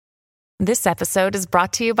This episode is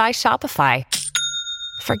brought to you by Shopify.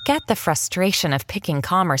 Forget the frustration of picking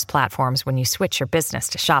commerce platforms when you switch your business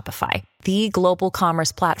to Shopify, the global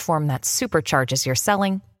commerce platform that supercharges your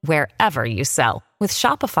selling wherever you sell. With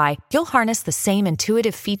Shopify, you'll harness the same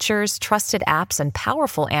intuitive features, trusted apps, and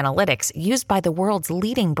powerful analytics used by the world's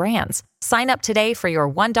leading brands. Sign up today for your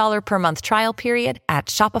 $1 per month trial period at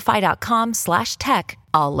shopify.com/tech,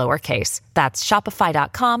 all lowercase. That's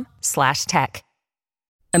shopify.com/tech.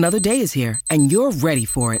 Another day is here, and you're ready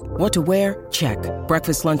for it. What to wear? Check.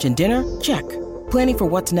 Breakfast, lunch, and dinner? Check. Planning for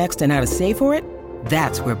what's next and how to save for it?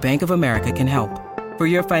 That's where Bank of America can help. For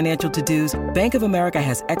your financial to-dos, Bank of America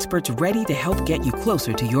has experts ready to help get you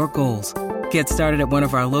closer to your goals. Get started at one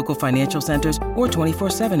of our local financial centers or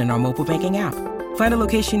 24/7 in our mobile banking app. Find a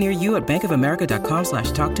location near you at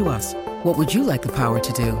bankofamerica.com/talktous. What would you like the power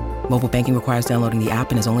to do? Mobile banking requires downloading the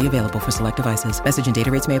app and is only available for select devices. Message and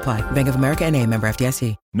data rates may apply. Bank of America NA, member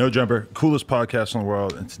FDIC. No Jumper, coolest podcast in the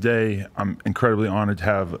world. And today, I'm incredibly honored to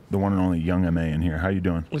have the one and only Young M.A. in here. How you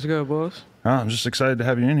doing? What's good, boss? I'm just excited to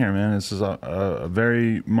have you in here, man. This is a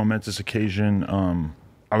very momentous occasion.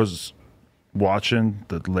 I was watching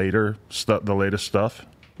the latest stuff,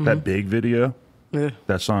 that big video. Yeah.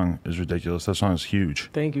 That song is ridiculous. That song is huge.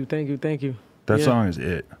 Thank you. That song is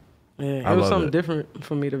it. Yeah, it was something different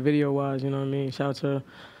for me, the video-wise, you know what I mean? Shout out to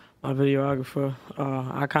my videographer.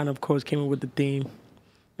 I kind of course, came up with the theme.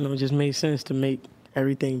 You know, it just made sense to make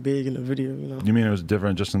everything big in the video, you know? You mean it was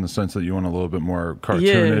different just in the sense that you went a little bit more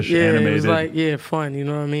cartoonish, animated? It was like, fun, you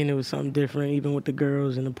know what I mean? It was something different, even with the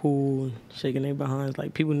girls in the pool and shaking their behinds.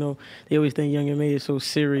 Like, people know, they always think Young M.A. is so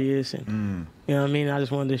serious, and you know what I mean? I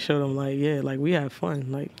just wanted to show them, like, we have fun.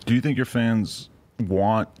 Like, do you think your fans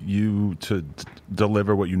want you to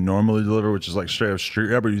deliver what you normally deliver, which is like straight up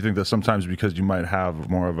street rap, or do you think that sometimes because you might have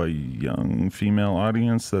more of a young female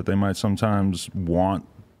audience that they might sometimes want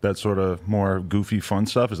that sort of more goofy fun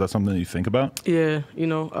stuff? Is that something that you think about? Yeah, you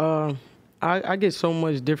know, I get so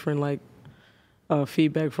much different like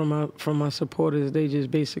feedback from my supporters. They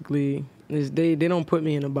just basically they don't put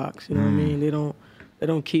me in a box, you know what I mean? They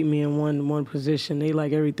don't keep me in one position. They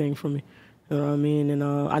like everything from me. You know what I mean? And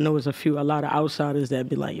I know there's a lot of outsiders that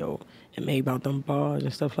be like, yo, it made about them bars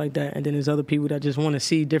and stuff like that. And then there's other people that just want to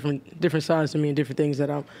see different sides to me and different things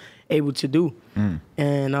that I'm able to do.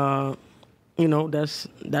 And, you know, that's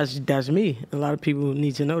me. A lot of people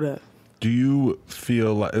need to know that. Do you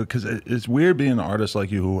feel like, because it's weird being an artist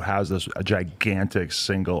like you who has a gigantic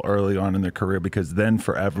single early on in their career, because then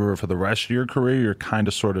forever, for the rest of your career, you're kind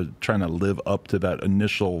of sort of trying to live up to that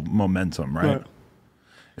initial momentum, right?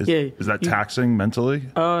 Is that taxing mentally?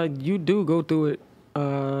 You do go through it,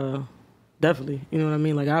 definitely. You know what I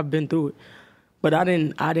mean? Like, I've been through it, but I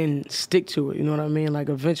didn't stick to it. You know what I mean? Like,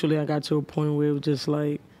 eventually, I got to a point where it was just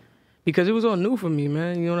like, because it was all new for me,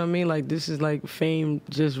 man. You know what I mean? Like, this is like fame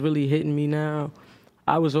just really hitting me now.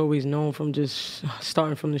 I was always known from just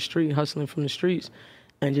starting from the street, hustling from the streets,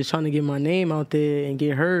 and just trying to get my name out there and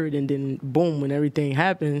get heard. And then, boom, when everything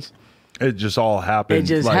happens. It just all happened. It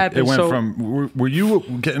just happened. It went from, were you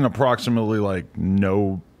getting approximately like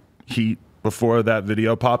no heat before that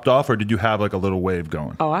video popped off, or did you have like a little wave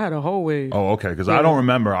going? Oh, I had a whole wave. Oh, okay, because I don't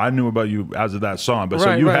remember. I knew about you as of that song, but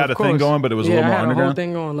so you had a thing going, but it was a little more underground? I had a whole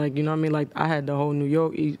thing going. Like, you know what I mean? Like, I had the whole New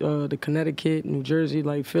York, the Connecticut, New Jersey,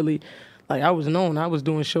 like Philly. Like, I was known. I was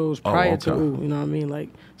doing shows prior to Ooh, you know what I mean? Like,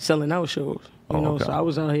 selling out shows, you know? So I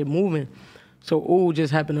was out here moving. So Ooh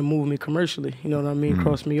just happened to move me commercially, you know what I mean?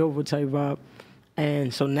 Cross me over type vibe.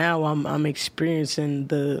 And so now I'm experiencing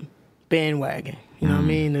the bandwagon, you know what I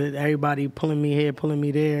mean? Everybody pulling me here, pulling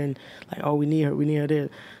me there, and like, oh, we need her there.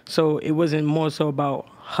 So it wasn't more so about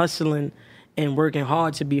hustling and working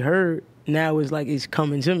hard to be heard. Now it's like it's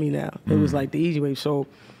coming to me now. It was like the easy way. So,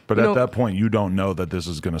 but at that point, you don't know that this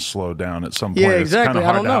is going to slow down at some point. Yeah, exactly. It's kind of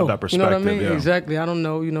hard I don't to know. have that perspective. You know what I mean? Yeah. Exactly. I don't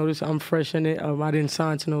know. You know, I'm fresh in it. I didn't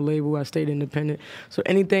sign to no label. I stayed independent. So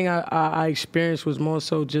anything I experienced was more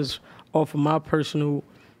so just off of my personal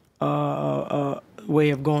way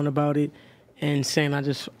of going about it and saying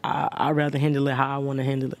I'd rather handle it how I want to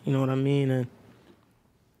handle it. You know what I mean?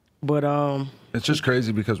 But it's just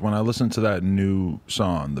crazy because when I listen to that new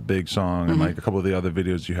song, the big song, and like a couple of the other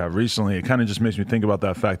videos you have recently, it kind of just makes me think about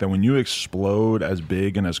that fact that when you explode as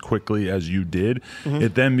big and as quickly as you did,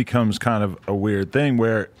 it then becomes kind of a weird thing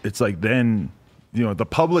where it's like then, you know, the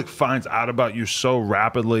public finds out about you so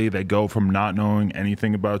rapidly. They go from not knowing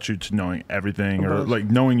anything about you to knowing everything, or like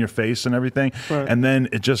knowing your face and everything. Right. And then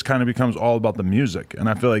it just kind of becomes all about the music. And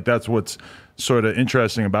I feel like that's what's sort of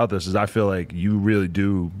interesting about this is I feel like you really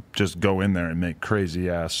do just go in there and make crazy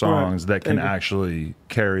ass songs that can actually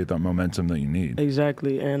carry the momentum that you need.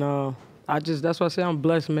 Exactly. And that's why I say I'm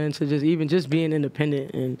blessed, man, to just being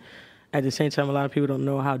independent. And at the same time, a lot of people don't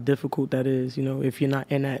know how difficult that is, you know, if you're not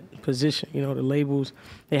in that position. You know, the labels,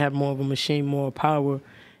 they have more of a machine, more power,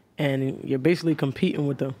 and you're basically competing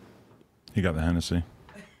with them. You got the Hennessy?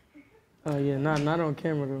 Oh, yeah, not on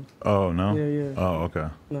camera, though. Oh, no? Yeah. Oh, okay.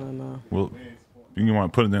 No. Well, you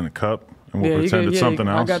want to put it in a cup and we'll pretend it's something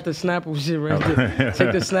else? I got the Snapple shit right there.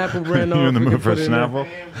 Take the Snapple brand off. You in the mood for a Snapple?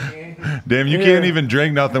 Damn, you can't even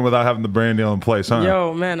drink nothing without having the brand deal in place, huh?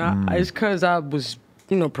 Yo, man, it's because I was,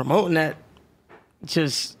 you know, promoting that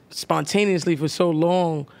just spontaneously for so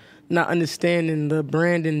long, not understanding the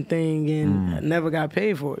branding thing, and I never got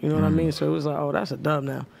paid for it. You know what I mean? So it was like, oh, that's a dub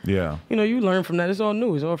now. Yeah. You know, you learn from that. It's all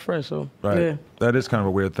new. It's all fresh. So, right. Yeah. That is kind of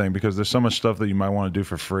a weird thing because there's so much stuff that you might want to do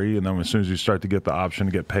for free, and then as soon as you start to get the option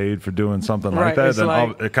to get paid for doing something like that,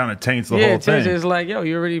 then it kind of taints the whole thing. It's like, yo,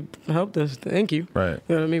 you already helped us. Thank you. Right.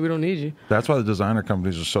 You know what I mean? We don't need you. That's why the designer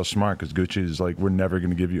companies are so smart, because Gucci is like, we're never going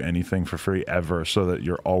to give you anything for free ever, so that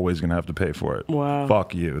you're always going to have to pay for it. Wow.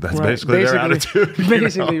 Fuck you. That's basically their attitude.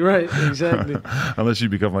 Basically, right. Exactly. Unless you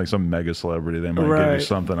become like some mega celebrity, they might give you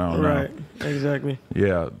something. I don't know. Right. Exactly.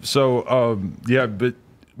 Yeah. So, but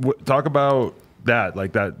talk about that.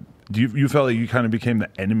 Like that. Do you felt like you kind of became the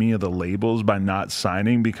enemy of the labels by not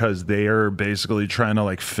signing because they are basically trying to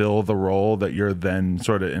like fill the role that you're then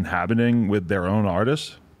sort of inhabiting with their own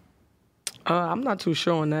artists? I'm not too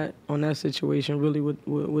sure on that situation really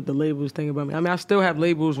with the labels thing about me. I mean, I still have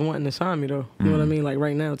labels wanting to sign me though. You know what I mean? Like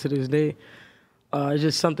right now to this day, it's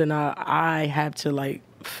just something I have to like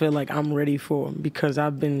feel like I'm ready for because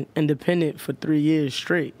I've been independent for 3 years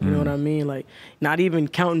straight. You know what I mean? Like not even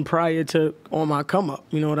counting prior to on my come up.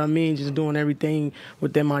 You know what I mean? Just doing everything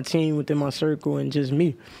within my team, within my circle, and just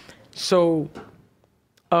me. So,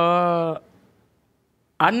 I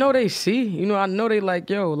know they see. You know, I know they like,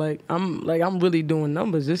 yo, I'm really doing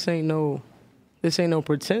numbers. This ain't no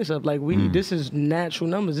pretense of like this is natural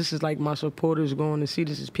numbers. This is like my supporters going to see.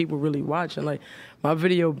 This is people really watching. Like my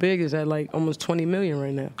video big is at like almost 20 million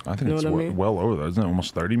right now. I think it's well over that. Isn't it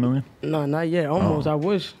almost 30 million? No, not yet. Almost. I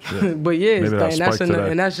wish. Yeah. But yeah,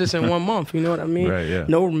 and that's just in 1 month. You know what I mean? Right, yeah.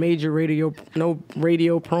 No major radio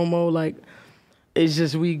promo. Like it's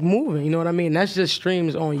just we moving. You know what I mean? That's just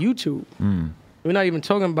streams on YouTube. We're not even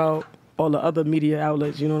talking about all the other media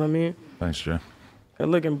outlets. You know what I mean? Thanks, Jay. Good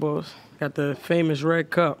looking, boss. Got the famous red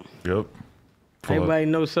cup. Yep. Everybody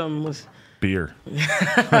knows something was beer,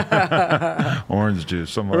 orange juice,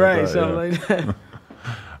 something like that. Right, something like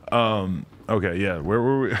that. Okay, yeah. Where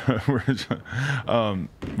were we?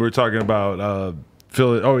 We're talking about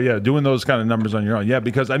Philly. Oh yeah, doing those kind of numbers on your own. Yeah,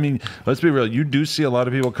 because I mean, let's be real. You do see a lot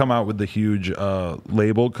of people come out with the huge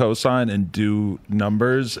label cosign and do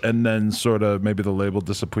numbers, and then sort of maybe the label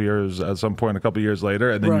disappears at some point a couple years later,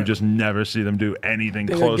 and then you just never see them do anything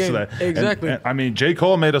close to that. Exactly. And, I mean, J.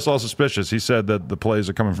 Cole made us all suspicious. He said that the plays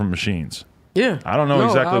are coming from machines. Yeah. I don't know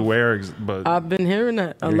exactly where, but I've been hearing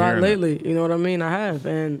that a lot lately. You know what I mean? I have,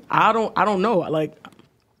 and I don't know. Like,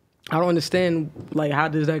 I don't understand, like, how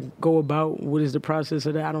does that go about? What is the process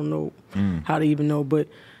of that? I don't know how to even know, but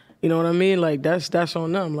you know what I mean? Like, that's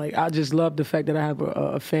on them. Like, I just love the fact that I have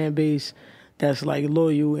a fan base that's, like,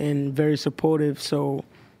 loyal and very supportive. So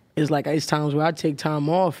it's like, it's times where I take time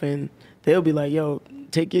off and they'll be like, yo,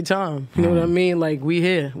 take your time. You know what I mean? Like, we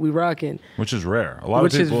here, we rocking. Which is rare. A lot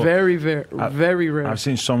of people. Which is very, very, very rare. I've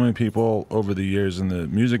seen so many people over the years in the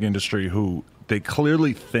music industry who they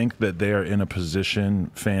clearly think that they are in a position,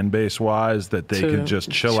 fan base wise, that they can just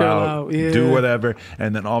chill out, do whatever,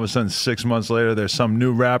 and then all of a sudden 6 months later, there's some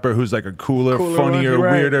new rapper who's like a cooler funnier,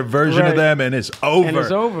 weirder version of them, and it's over. And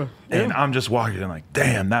it's over. And I'm just walking in like,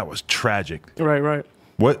 damn, that was tragic. Right.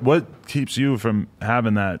 What keeps you from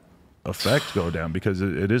having that effect go down? Because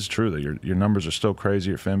it is true that your numbers are still crazy,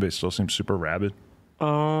 your fan base still seems super rabid.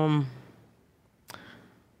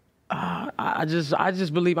 I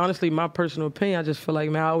just believe, honestly, my personal opinion, I just feel like,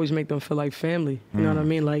 man, I always make them feel like family. You know what I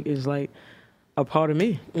mean? Like, it's like a part of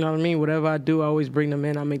me. You know what I mean? Whatever I do, I always bring them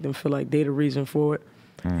in. I make them feel like they the reason for it.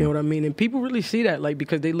 You know what I mean? And people really see that, like,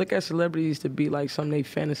 because they look at celebrities to be like something they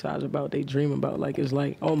fantasize about, they dream about. Like, it's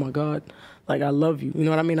like, oh my God, like, I love you. You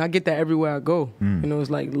know what I mean? I get that everywhere I go. You know,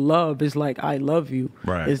 it's like love is like, I love you.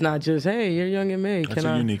 Right. It's not just, hey, you're young and me. That's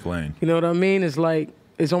a unique lane. You know what I mean? It's like,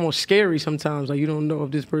 it's almost scary sometimes. Like, you don't know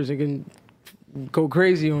if this person can go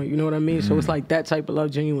crazy on you. You know what I mean? So it's like that type of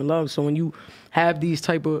love, genuine love. So when you have these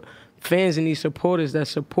type of fans and these supporters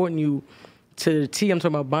that's supporting you to the T, I'm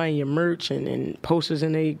talking about buying your merch and posters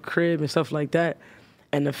in their crib and stuff like that,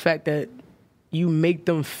 and the fact that you make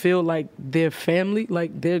them feel like they're family,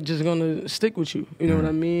 like they're just gonna stick with you. You know what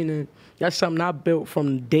I mean? And that's something I built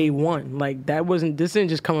from day one. Like, this didn't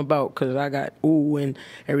just come about because I got ooh and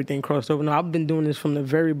everything crossed over. No, I've been doing this from the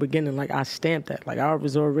very beginning. Like, I stamped that. Like, I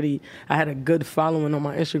had a good following on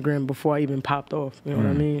my Instagram before I even popped off. You know what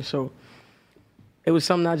I mean? So it was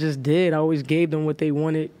something I just did. I always gave them what they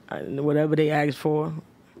wanted, whatever they asked for.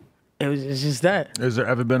 It's just that. Has there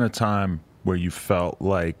ever been a time where you felt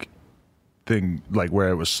like where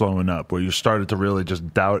it was slowing up, where you started to really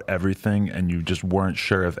just doubt everything and you just weren't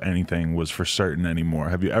sure if anything was for certain anymore?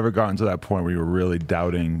 Have you ever gotten to that point where you were really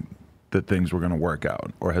doubting that things were going to work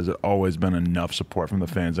out? Or has it always been enough support from the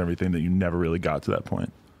fans and everything that you never really got to that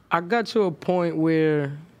point? I got to a point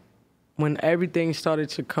where when everything started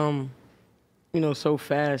to come, so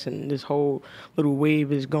fast and this whole little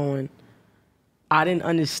wave is going, I didn't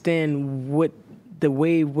understand what the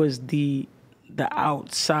wave was, the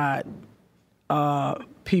outside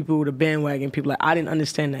people, the bandwagon people. Like, I didn't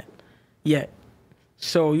understand that yet.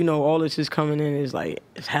 So, all this is coming in, is like,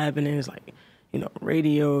 it's happening. It's like,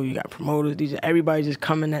 radio, you got promoters, everybody just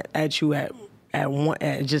coming at you at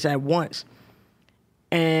once.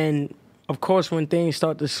 And of course, when things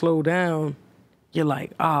start to slow down, you're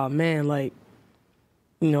like, man, like,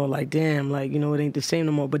 like, damn, like, it ain't the same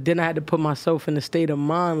no more. But then I had to put myself in a state of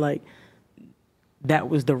mind, like, that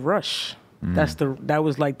was the rush. That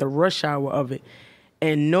was like the rush hour of it.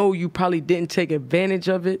 And no, you probably didn't take advantage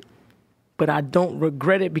of it, but I don't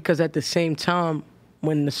regret it, because at the same time,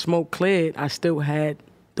 when the smoke cleared, I still had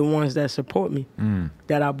the ones that support me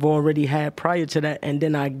that I've already had prior to that. And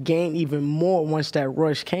then I gained even more once that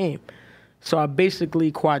rush came. So I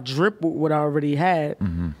basically quadrupled what I already had.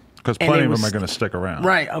 Because plenty of them are going to stick around.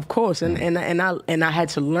 Right, of course. And I had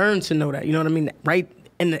to learn to know that. You know what I mean? Right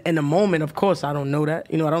in the moment, of course, I don't know that.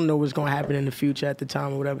 I don't know what's going to happen in the future at the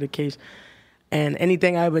time or whatever the case. And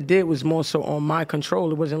anything I ever did was more so on my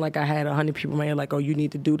control. It wasn't like I had 100 people in my head like, oh, you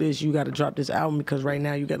need to do this. You got to drop this album because right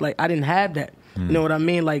now you got, like, I didn't have that. You know what I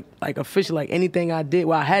mean? Like officially, like anything I did,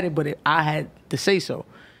 well, I had it, but I had to say so.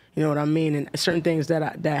 You know what I mean? And certain things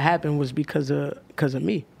that happened was because of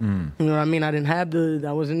me. You know what I mean?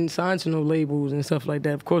 I wasn't signed to no labels and stuff like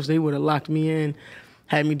that. Of course, they would have locked me in,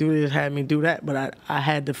 had me do this, had me do that. But I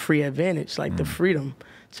had the free advantage, like the freedom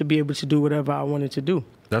to be able to do whatever I wanted to do.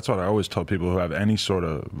 That's what I always tell people who have any sort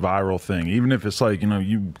of viral thing. Even if it's like,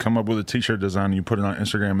 you come up with a T-shirt design and you put it on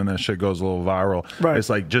Instagram and that shit goes a little viral. Right. It's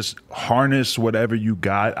like, just harness whatever you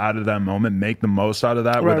got out of that moment. Make the most out of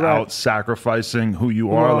that without sacrificing who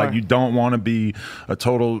you are. Like, you don't want to be a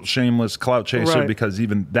total shameless clout chaser because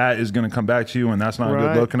even that is going to come back to you, and that's not a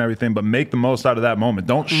good look and everything. But make the most out of that moment.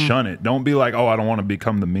 Don't shun it. Don't be like, oh, I don't want to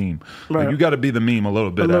become the meme. Like, you got to be the meme a little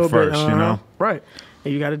bit at first, Right.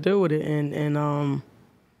 And you got to deal with it. And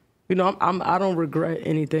I don't regret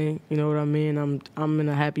anything. You know what I mean? I'm in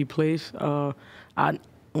a happy place.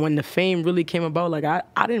 When the fame really came about, like, I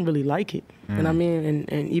didn't really like it. And I mean,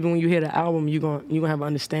 and even when you hear the album, you're gonna have an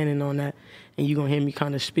understanding on that, and you're gonna hear me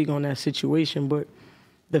kind of speak on that situation. But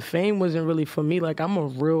the fame wasn't really for me. Like, I'm a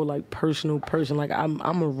real, like, personal person. Like,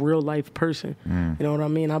 I'm a real life person. You know what I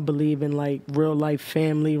mean? I believe in, like, real life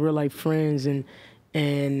family, real life friends,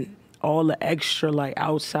 and all the extra, like,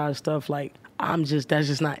 outside stuff. Like, that's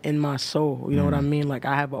just not in my soul. You know what I mean? Like,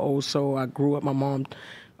 I have an old soul. I grew up, my mom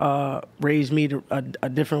raised me a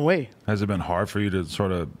different way. Has it been hard for you to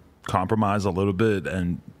sort of compromise a little bit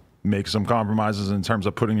and make some compromises in terms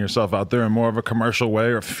of putting yourself out there in more of a commercial way,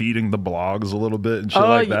 or feeding the blogs a little bit and shit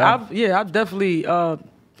like that? I've definitely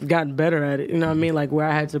gotten better at it. You know what I mean? Like, where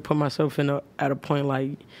I had to put myself at a point,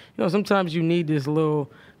 like, sometimes you need this little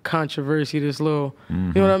controversy, this little, you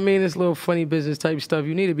know what I mean? This little funny business type stuff.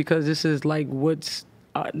 You need it because this is like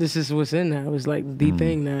this is what's in now. It's like the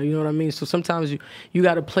thing now. You know what I mean? So sometimes you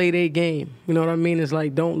got to play their game. You know what I mean? It's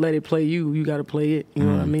like, don't let it play you. You got to play it. You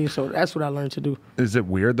know what I mean? So that's what I learned to do. Is it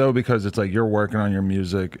weird though? Because it's like, you're working on your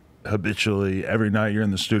music habitually every night. You're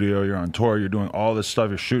in the studio, you're on tour, you're doing all this stuff,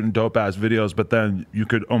 you're shooting dope ass videos, but then you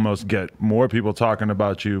could almost get more people talking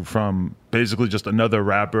about you from basically just another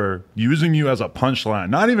rapper using you as a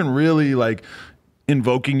punchline, not even really like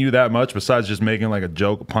invoking you that much besides just making like a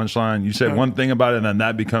joke, a punchline. You say one thing about it and then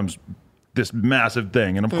that becomes this massive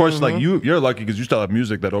thing. And of course, like, you're lucky because you still have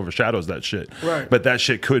music that overshadows that shit. Right. But that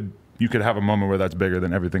shit you could have a moment where that's bigger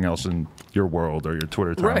than everything else in your world or your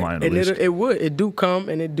Twitter timeline. Right. And it do come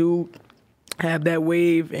and it do have that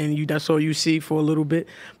wave, and that's all you see for a little bit,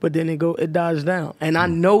 but then it dies down. And I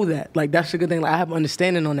know that. Like, that's a good thing. Like, I have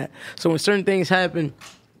understanding on that. So when certain things happen,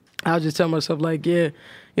 I'll just tell myself, like, yeah,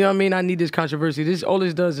 you know what I mean? I need this controversy. All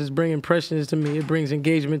this does is bring impressions to me. It brings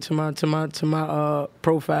engagement to my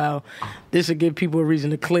profile. This will give people a reason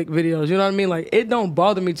to click videos. You know what I mean? Like, it don't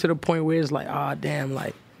bother me to the point where it's like, damn,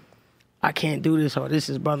 like, I can't do this or this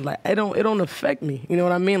is brother. Like it don't affect me. You know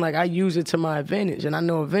what I mean? Like I use it to my advantage, and I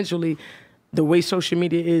know eventually the way social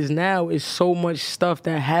media is now is so much stuff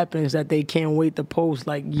that happens that they can't wait to post.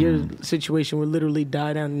 Like your situation will literally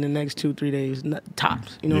die down in the next 2-3 days,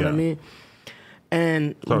 tops. You know what I mean?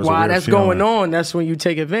 And while that's going on, that's when you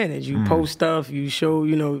take advantage. You post stuff, you show,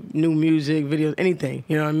 new music, videos, anything.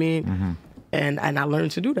 You know what I mean? And I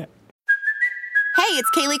learned to do that. Hey,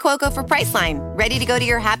 it's Kaylee Cuoco for Priceline. Ready to go to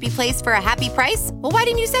your happy place for a happy price? Well, why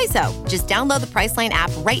didn't you say so? Just download the Priceline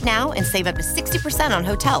app right now and save up to 60% on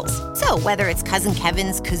hotels. So whether it's Cousin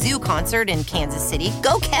Kevin's Kazoo Concert in Kansas City,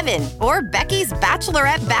 go Kevin, or Becky's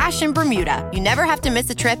Bachelorette Bash in Bermuda, you never have to miss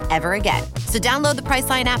a trip ever again. So download the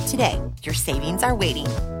Priceline app today. Your savings are waiting.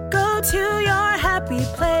 Go to your happy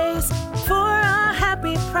place for a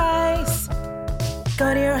happy price.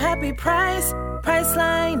 Go to your happy price,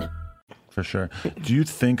 Priceline. For sure. Do you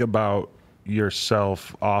think about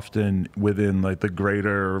yourself often within like the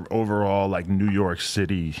greater overall like New York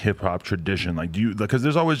City hip hop tradition? Like, do you, because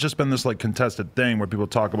there's always just been this like contested thing where people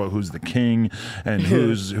talk about who's the king and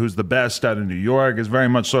who's the best out of New York. Is very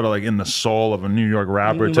much sort of like in the soul of a New York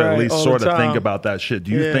rapper to at least sort of think about that shit.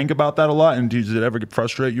 Do you think about that a lot? And does it ever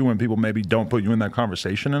frustrate you when people maybe don't put you in that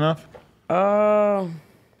conversation enough?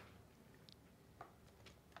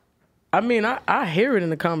 I mean, I hear it in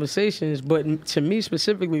the conversations, but to me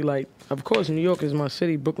specifically, like, of course, New York is my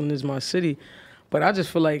city, Brooklyn is my city, but I just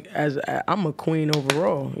feel like I'm a queen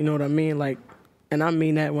overall, you know what I mean? Like, and I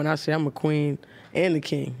mean that when I say I'm a queen and the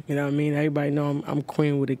king, you know what I mean? Everybody know I'm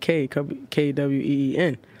queen with a K,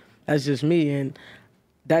 Kween. That's just me, and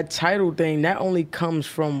that title thing, that only comes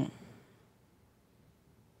from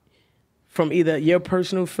either your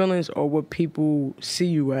personal feelings or what people see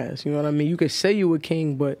you as, you know what I mean? You could say you a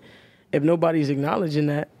king, but if nobody's acknowledging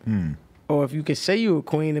that, or if you can say you're a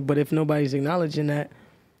queen, but if nobody's acknowledging that,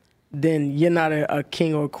 then you're not a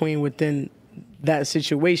king or a queen within that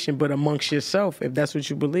situation, but amongst yourself, if that's what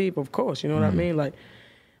you believe, of course, you know what I mean? Like,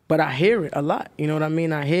 but I hear it a lot, you know what I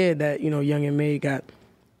mean? I hear that, Young M.A got,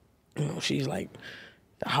 she's like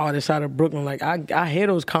the hardest out of Brooklyn. Like, I hear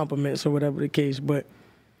those compliments or whatever the case, but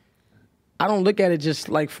I don't look at it just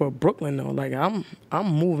like for Brooklyn though. Like I'm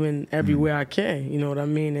moving everywhere I can, you know what I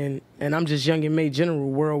mean? And I'm just Young M.A general,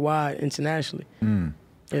 worldwide, internationally.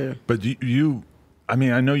 Yeah. But you I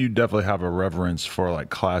mean, I know you definitely have a reverence for like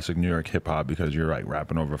classic New York hip hop because you're like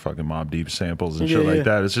rapping over fucking Mobb Deep samples and shit like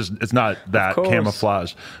that. It's not that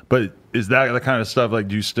camouflage. But is that the kind of stuff, like,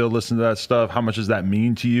 do you still listen to that stuff? How much does that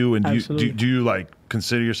mean to you? And do you like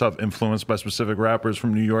consider yourself influenced by specific rappers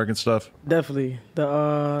from New York and stuff? Definitely.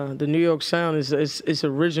 The New York sound it's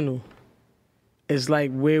original. It's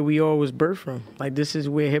like where we all was birthed from. Like, this is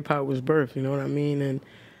where hip hop was birthed, you know what I mean?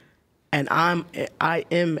 And I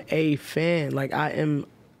am a fan. Like, I am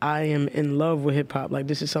in love with hip hop. Like,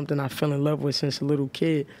 this is something I fell in love with since a little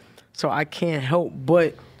kid. So I can't help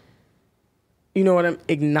but, you know what I mean,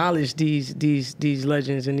 acknowledge these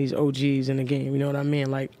legends and these OGs in the game. You know what I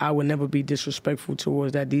mean? Like, I would never be disrespectful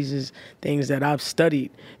towards that. These is things that I've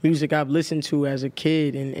studied, music I've listened to as a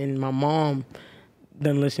kid, and my mom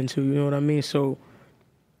done listen to. You know what I mean? So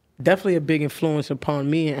definitely a big influence upon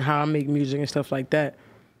me and how I make music and stuff like that.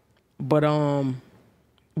 But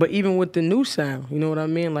even with the new sound, you know what I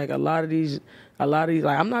mean? Like, a lot of these,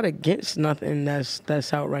 like, I'm not against nothing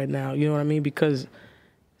that's out right now. You know what I mean? Because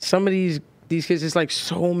some of these kids, it's like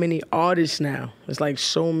so many artists now. It's like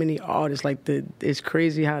so many artists. Like, it's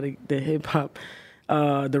crazy how the hip hop,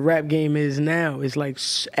 the rap game is now. It's like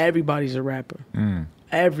everybody's a rapper.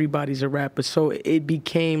 Everybody's a rapper. So it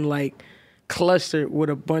became like clustered with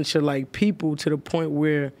a bunch of like people to the point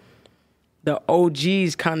where the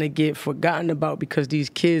OGs kind of get forgotten about because these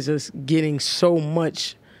kids are getting so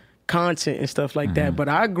much content and stuff like that. But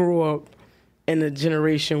I grew up in a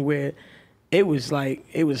generation where it was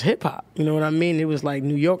hip hop. You know what I mean? It was like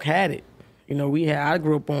New York had it. You know, I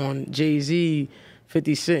grew up on Jay-Z,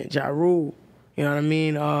 50 Cent, Ja Rule, you know what I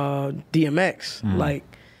mean? DMX, like,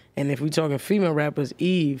 and if we talking female rappers,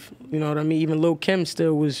 Eve, you know what I mean? Even Lil' Kim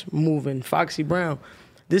still was moving, Foxy Brown.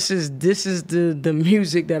 This is the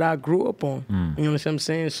music that I grew up on. You know what I'm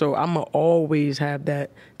saying? So I'ma always have that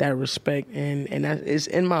respect, and that is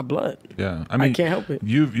in my blood. Yeah, I mean, I can't help it.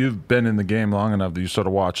 You've been in the game long enough that you sort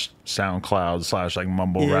of watched SoundCloud / like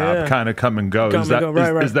mumble rap kind of come and go. Is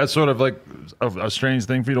that sort of like a strange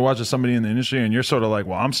thing for you to watch as somebody in the industry, and you're sort of like,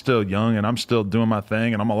 well, I'm still young and I'm still doing my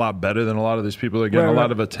thing, and I'm a lot better than a lot of these people that are getting a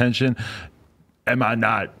lot of attention. Am I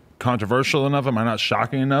not controversial enough? Am I not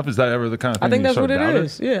shocking enough? Is that ever the kind of thing? I think that's what it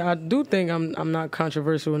is. Yeah, I do think I'm not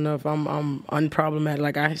controversial enough. I'm unproblematic.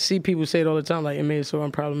 Like, I see people say it all the time, like, M.A is so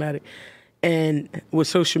unproblematic. And with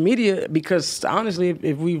social media, because honestly,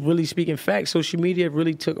 if we really speak in fact, social media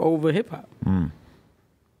really took over hip hop.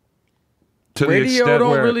 To radio the extent don't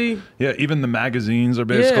where, really. Yeah, even the all the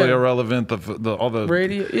basically irrelevant. All the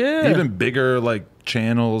radio, even bigger like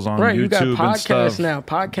channels on YouTube you got and podcasts stuff. now.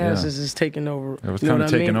 Podcasts is taking over. It was kind of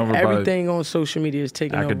taken over Everything by on social media is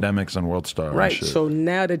taking academics and World Star. Right. And shit. So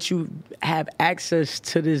now that you have access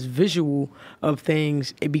to this visual of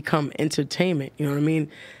things, it become entertainment. You know what I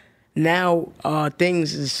mean? Now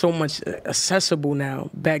things is so much accessible now.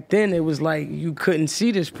 Back then it was like you couldn't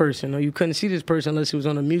see this person, or you couldn't see this person unless it was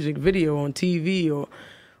on a music video on TV,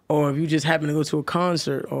 or if you just happen to go to a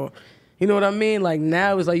concert, or you know what I mean? Like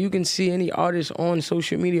now it's like you can see any artist on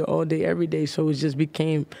social media all day, every day. So it just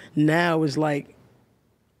became, now it's like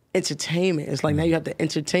entertainment. It's like now you have to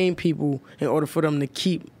entertain people in order for them to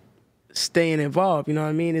keep staying involved. You know what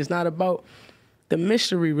I mean? It's not about the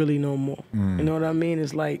mystery really no more. You know what I mean?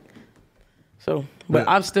 It's like, so, but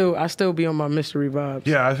I still be on my mystery vibes.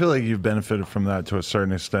 Yeah, I feel like you've benefited from that to a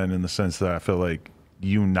certain extent, in the sense that I feel like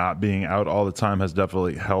you not being out all the time has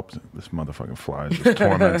definitely helped. This motherfucking fly is just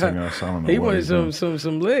tormenting us. I don't know. He wanted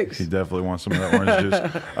some licks. He definitely wants some of that orange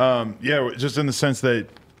juice. Yeah, just in the sense that,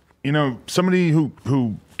 you know, somebody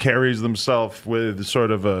who carries themselves with sort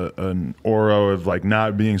of an aura of like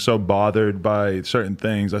not being so bothered by certain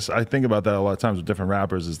things. I think about that a lot of times with different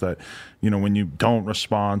rappers, is that, you know, when you don't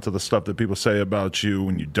respond to the stuff that people say about you,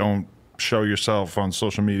 when you don't show yourself on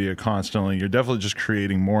social media constantly, you're definitely just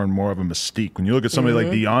creating more and more of a mystique. When you look at somebody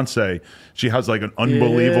like Beyonce, she has like an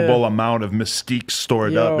unbelievable amount of mystique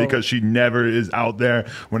stored up because she never is out there.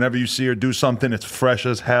 Whenever you see her do something, it's fresh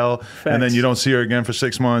as hell. Facts. And then you don't see her again for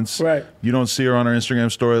 6 months. Right. You don't see her on her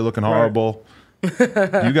Instagram story looking horrible.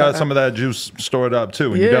 You got some of that juice stored up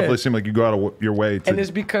too, and you definitely seem like you go out of your way to. And it's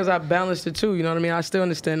because I balanced it too. You know what I mean? I still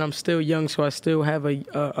understand I'm still young, so I still have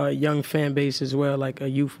a young fan base as well, like a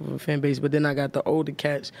youthful fan base. But then I got the older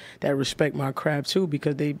cats that respect my craft too,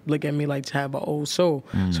 because they look at me like to have an old soul,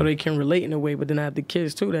 so they can relate in a way. But then I have the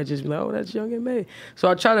kids too that just be like, oh, that's Young M.A. So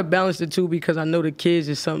I try to balance the two, because I know the kids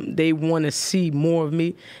is something they want to see more of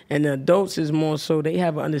me, and the adults is more so they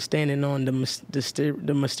have an understanding on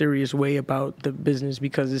the mysterious way about the business,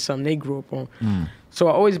 because it's something they grew up on. So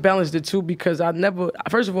I always balance the two, because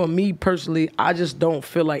first of all, me personally, I just don't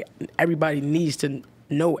feel like everybody needs to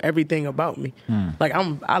know everything about me. Like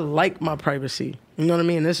I like my privacy. You know what I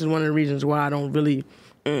mean? This is one of the reasons why I don't really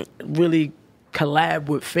collab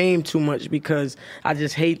with Fame too much, because I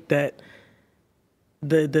just hate that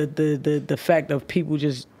the fact of people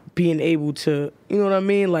just being able to, you know what I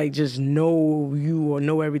mean? Like just know you or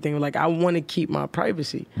know everything. Like I want to keep my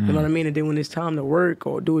privacy. You know what I mean? And then when it's time to work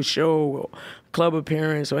or do a show or club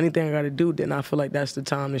appearance or anything I got to do, then I feel like that's the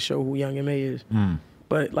time to show who Young M.A. is.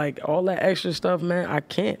 But like all that extra stuff, man, I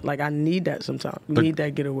can't. Like I need that sometimes. Need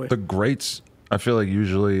that getaway. The greats, I feel like,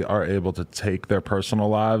 usually are able to take their personal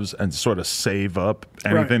lives and sort of save up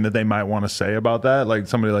anything that they might want to say about that. Like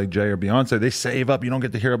somebody like Jay or Beyonce, they save up. You don't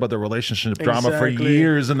get to hear about their relationship drama for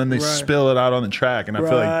years, and then they spill it out on the track. And I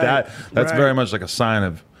feel like that's very much like a sign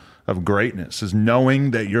of greatness, is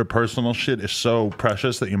knowing that your personal shit is so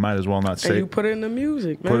precious that you might as well not say. And you put it in the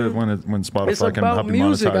music, man. Put it when Spotify can help you monetize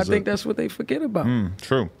it. It's about music. I think that's what they forget about.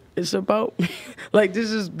 True. It's about, like,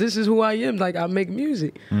 this is who I am. Like, I make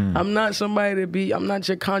music. I'm not somebody I'm not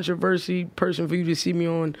your controversy person for you to see me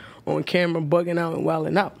on camera bugging out and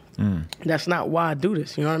wilding out. That's not why I do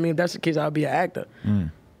this. You know what I mean? If that's the case, I'll be an actor.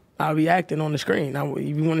 I'll be acting on the screen.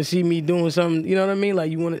 If you want to see me doing something, you know what I mean?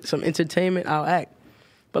 Like, you want some entertainment, I'll act.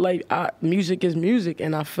 But, like, music is music,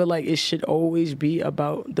 and I feel like it should always be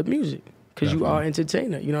about the music, because you are an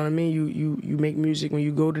entertainer. You know what I mean? You make music. When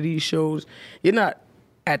you go to these shows, you're not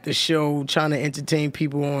at the show trying to entertain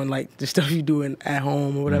people on like the stuff you do at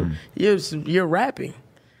home or whatever. You're rapping.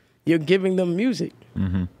 You're giving them music.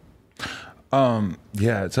 Yeah,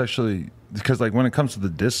 it's actually, because like when it comes to the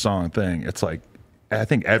diss song thing, it's like I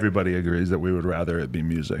think everybody agrees that we would rather it be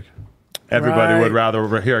music. Everybody would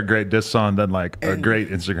rather hear a great diss song than like a great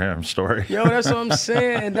Instagram story. Yo, that's what I'm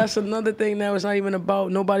saying. And that's another thing now. It's not even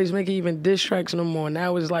about, nobody's making even diss tracks no more.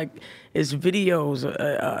 Now it's like, it's videos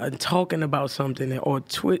talking about something or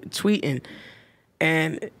tweeting.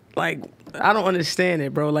 And like, I don't understand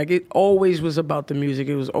it, bro. Like, it always was about the music.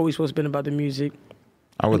 It was always supposed to be about the music.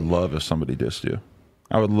 I would love if somebody dissed you.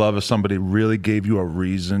 I would love if somebody really gave you a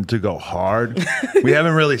reason to go hard. We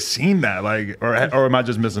haven't really seen that, like, or am I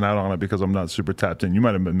just missing out on it because I'm not super tapped in? You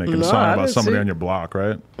might have been making a song about somebody on your block,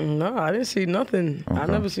 right? No, I didn't see nothing. Okay. I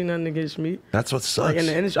never seen nothing against me. That's what sucks. Like in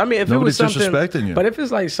the industry. I mean, if nobody's it was something, disrespecting you. But if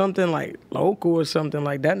it's like something like local or something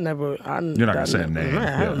like that, never. You're not gonna say a name.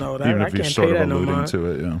 I don't know that. Even I if you're can't sort pay of that alluding no to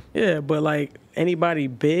it, yeah. Yeah, but like anybody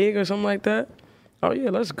big or something like that. Oh yeah,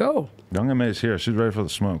 let's go. Young M.A.'s here. She's ready for the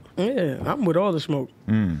smoke. Yeah, I'm with all the smoke.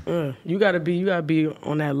 Yeah, you gotta be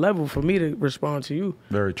on that level for me to respond to you.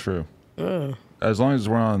 Very true. Yeah. As long as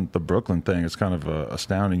we're on the Brooklyn thing, it's kind of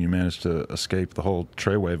astounding you managed to escape the whole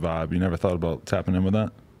Treyway vibe. You never thought about tapping in with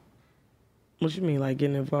that? What you mean, like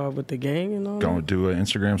getting involved with the gang and all that? Going to do an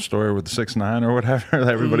Instagram story with the 6ix9ine or whatever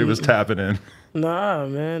that everybody was tapping in. Nah,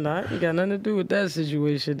 man, I ain't got nothing to do with that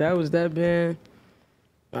situation. That was that band.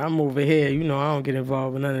 I'm over here. You know, I don't get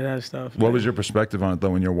involved with none of that stuff. What was your perspective on it,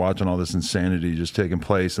 though, when you're watching all this insanity just taking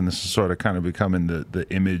place and this is sort of kind of becoming the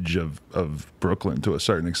image of Brooklyn to a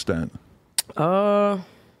certain extent?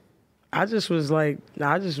 I just was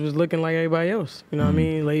looking like everybody else. You know what I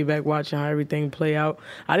mean? Laid back watching how everything play out.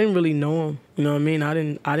 I didn't really know him. You know what I mean? I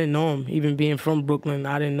didn't know him. Even being from Brooklyn,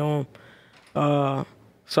 I didn't know him.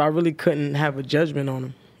 So I really couldn't have a judgment on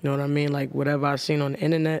him. You know what I mean? Like whatever I seen on the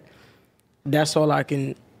internet, that's all I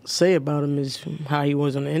can say about him is how he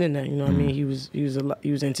was on the internet. You know what I mean? He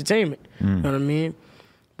was entertainment. You know what I mean?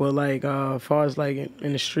 But like as far as like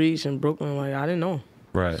in the streets in Brooklyn, like I didn't know him.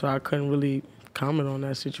 Right. So I couldn't really comment on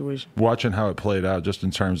that situation. Watching how it played out, just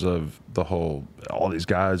in terms of all these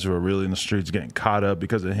guys who are really in the streets getting caught up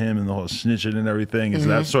because of him and the whole snitching and everything, is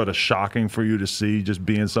that sort of shocking for you to see, just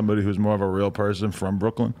being somebody who's more of a real person from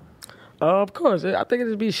Brooklyn? Of course. I think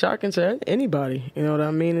it'd be shocking to anybody. You know what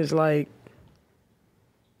I mean? It's like,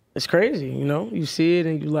 it's crazy, you know? You see it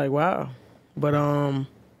and you're like, wow. But, I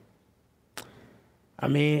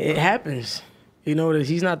mean, it happens. You know, that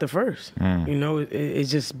he's not the first. You know, it's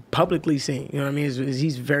just publicly seen. You know what I mean?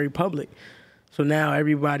 He's very public. So now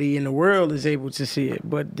everybody in the world is able to see it.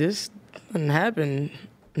 But this doesn't happen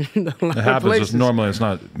in a lot it happens of places. just normally. It's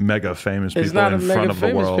not mega famous people it's not in a front mega of the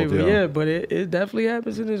famous world. People, yeah, but it definitely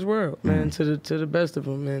happens in this world, man, to the best of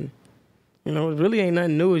them, man. You know, it really ain't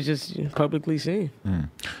nothing new. It's just publicly seen.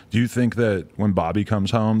 Do you think that when Bobby comes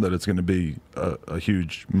home that it's going to be a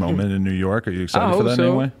huge moment in New York? Are you excited for that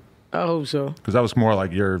anyway? I hope so. Because that was more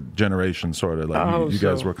like your generation, sort of. Like you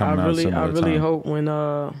guys were coming out similar I really time. hope when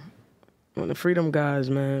the Freedom guys,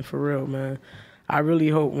 man, for real, man. I really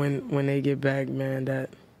hope when they get back, man, that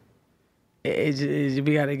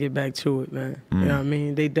we got to get back to it, man. You know what I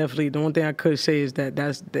mean? They definitely. The one thing I could say is that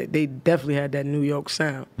they definitely had that New York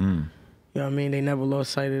sound. You know what I mean? They never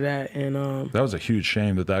lost sight of that. And that was a huge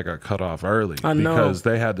shame that got cut off early. I know. Because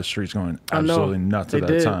they had the streets going absolutely nuts at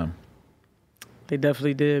that time. They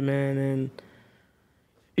definitely did, man. And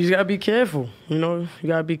you just got to be careful. You know, you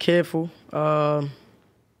got to be careful. And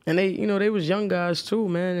they, you know, they was young guys too,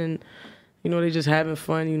 man. And, you know, they just having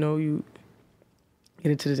fun. You know, you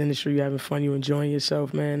get into this industry, you having fun, you enjoying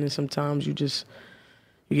yourself, man. And sometimes you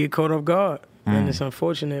get caught off guard. And it's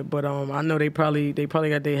unfortunate, but I know they probably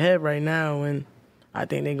got their head right now, and I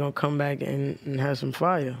think they're gonna come back and have some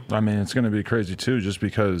fire. I mean, it's gonna be crazy too, just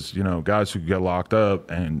because, you know, guys who get locked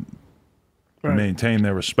up and maintain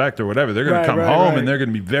their respect or whatever, they're gonna come home and they're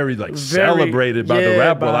gonna be very celebrated by the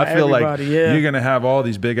rap world. I feel like you're gonna have all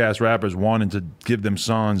these big ass rappers wanting to give them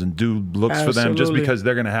songs and do looks for them just because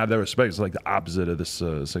they're gonna have their respect. It's like the opposite of this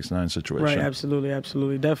 6ix9ine situation. Right,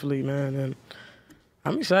 absolutely, definitely, man. And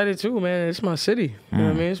I'm excited too, man. It's my city. You know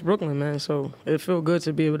what I mean? It's Brooklyn, man. So it feels good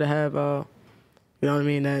to be able to have, you know what I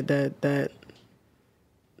mean, that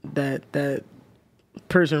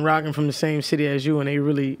person rocking from the same city as you, and they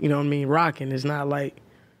really, you know what I mean, rocking. It's not like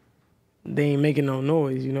they ain't making no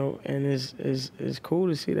noise, you know. And it's cool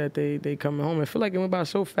to see that they coming home. I feel like it went by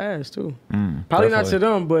so fast too. Probably not to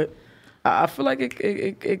them, but I feel like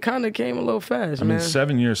it kind of came a little fast, man. I mean,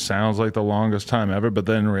 7 years sounds like the longest time ever, but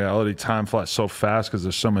then in reality, time flies so fast because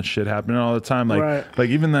there's so much shit happening all the time. Like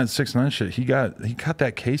even that 6ix9ine shit, he got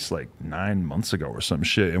that case like 9 months ago or some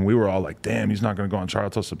shit, and we were all like, damn, he's not going to go on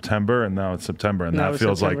trial till September, and now it's September, and that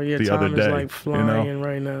feels like the other day. Time is like flying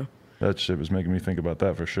right now. That shit was making me think about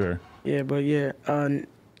that for sure. Yeah, but yeah,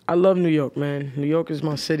 I love New York, man. New York is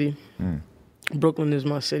my city. Brooklyn is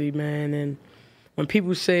my city, man. And when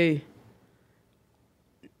people say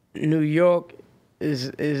New York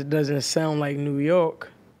doesn't sound like New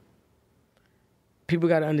York, people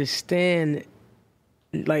got to understand,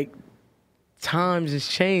 like, times is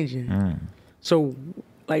changing. So,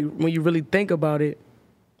 like, when you really think about it,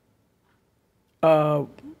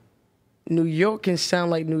 New York can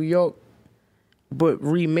sound like New York but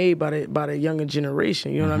remade by the younger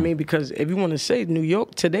generation. You know what I mean? Because if you want to say New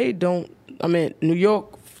York today, New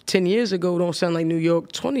York 10 years ago don't sound like New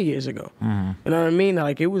York 20 years ago. You know what I mean?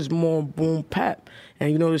 Like, it was more boom bap.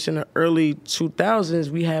 And you notice in the early 2000s,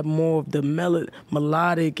 we had more of the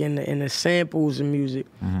melodic and the samples in music.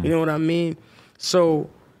 You know what I mean? So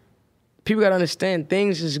people got to understand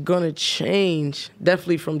things is going to change,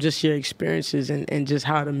 definitely from just your experiences and just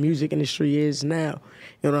how the music industry is now.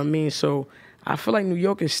 You know what I mean? So I feel like New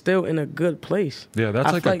York is still in a good place. Yeah,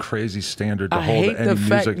 that's like a crazy standard to hold any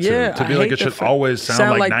music to. To be like, it should always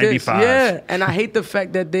sound like 95. This. Yeah, and I hate the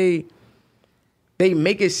fact that they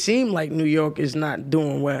make it seem like New York is not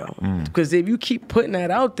doing well. Because if you keep putting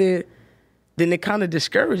that out there, then it kind of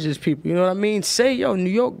discourages people. You know what I mean? Say, yo,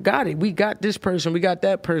 New York got it. We got this person. We got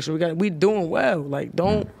that person. We doing well. Like,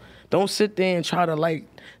 don't sit there and try to, like,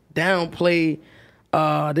 downplay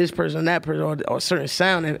this person, that person, or a certain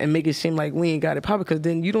sound and make it seem like we ain't got it poppin', because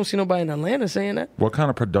then you don't see nobody in Atlanta saying that. What kind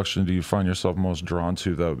of production do you find yourself most drawn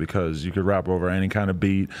to, though? Because you could rap over any kind of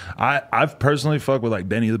beat. I've personally fucked with, like,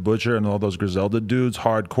 Benny the Butcher and all those Griselda dudes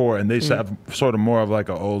hardcore, and they have sort of more of like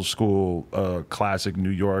an old school classic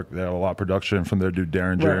New York. They have a lot of production from their dude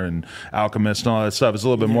Derringer and Alchemist and all that stuff. It's a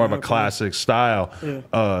little bit more of a classic style.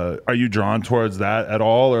 Are you drawn towards that at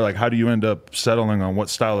all, or like how do you end up settling on what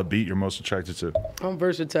style of beat you're most attracted to? I'm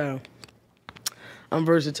versatile. I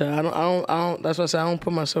don't. That's why I say I don't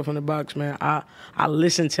put myself in the box, man. I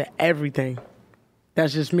listen to everything.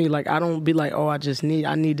 That's just me. Like, I don't be like, oh, I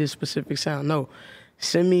need this specific sound. No,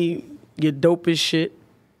 send me your dopest shit,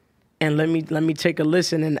 and let me take a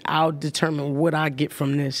listen, and I'll determine what I get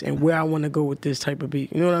from this and where I want to go with this type of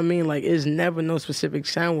beat. You know what I mean? Like, it's never no specific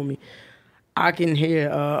sound with me. I can hear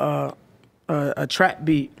a trap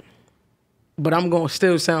beat, but I'm gonna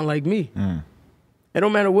still sound like me. It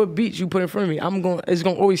don't matter what beats you put in front of me. It's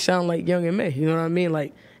gonna always sound like Young M.A. You know what I mean?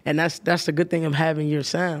 Like, and that's the good thing of having your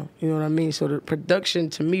sound. You know what I mean? So the production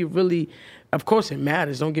to me really, of course it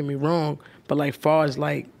matters. Don't get me wrong. But like, far as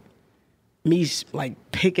like me like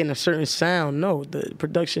picking a certain sound, no, the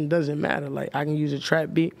production doesn't matter. Like, I can use a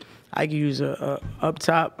trap beat. I can use a up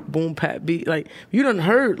top boom pat beat. Like, you done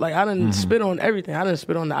heard. Like, I done spit on everything. I done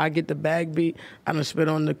spit on the I Get the Bag beat. I done spit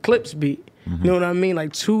on the Clips beat. You know what I mean?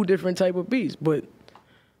 Like, two different type of beats, but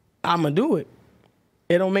I'ma do it.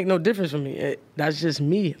 It don't make no difference for me. That's just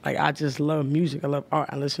me. Like, I just love music. I love art.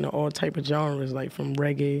 I listen to all type of genres, like from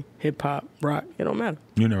reggae, hip hop, rock. It don't matter.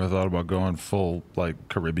 You never thought about going full like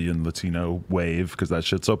Caribbean Latino wave because that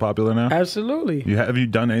shit's so popular now? Absolutely. Have you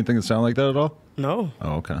done anything that sound like that at all? No.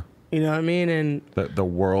 Oh, okay. You know what I mean? And the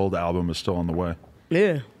World album is still on the way.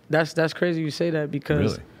 Yeah, that's crazy you say that,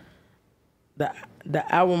 because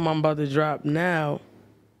the album I'm about to drop now,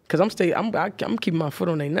 because I'm keeping my foot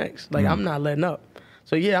on their necks. Like, I'm not letting up.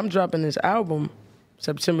 So yeah, I'm dropping this album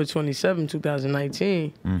September 27,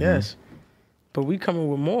 2019. Yes. But we coming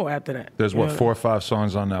with more after that. There's 4 or 5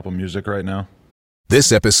 songs on Apple Music right now?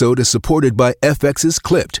 This episode is supported by FX's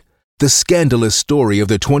Clipped, the scandalous story of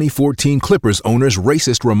the 2014 Clippers owner's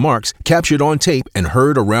racist remarks captured on tape and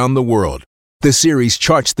heard around the world. The series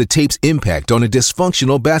charts the tape's impact on a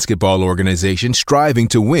dysfunctional basketball organization striving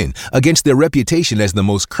to win against their reputation as the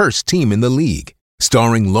most cursed team in the league.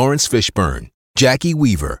 Starring Lawrence Fishburne, Jackie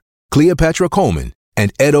Weaver, Cleopatra Coleman,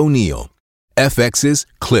 and Ed O'Neill. FX's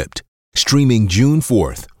Clipped, streaming June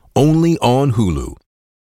 4th, only on Hulu.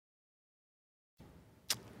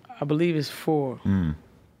 I believe it's 4.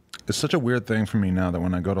 It's such a weird thing for me now that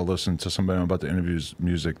when I go to listen to somebody I'm about to interview's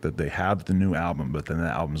music, that they have the new album, but then the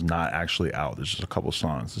album's not actually out. There's just a couple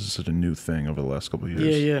songs. This is such a new thing over the last couple of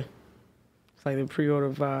years. Yeah. It's like the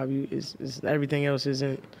pre-order vibe. It's everything else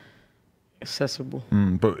isn't accessible.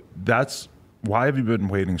 But why have you been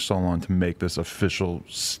waiting so long to make this official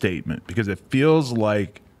statement? Because it feels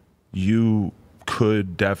like you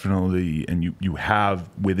could definitely, and you have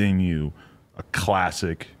within you, a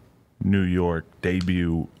classic New York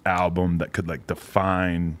debut album that could like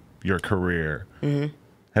define your career.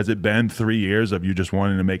 Has it been 3 years of you just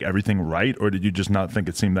wanting to make everything right, or did you just not think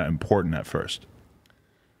it seemed that important at first?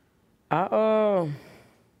 Or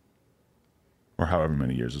however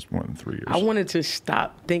many years, it's more than 3 years. I wanted to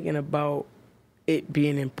stop thinking about it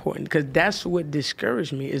being important, because that's what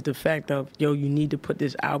discouraged me, is the fact of, yo, you need to put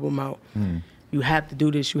this album out. You have to do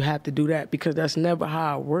this, you have to do that, because that's never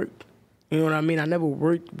how I worked. You know what I mean? I never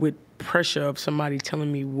worked with pressure of somebody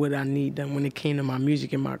telling me what I need done when it came to my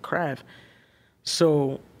music and my craft.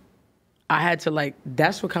 So I had to, like,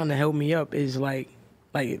 that's what kind of helped me up, is like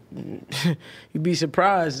you'd be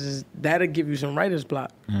surprised, is that'll give you some writer's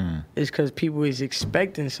block. It's because people is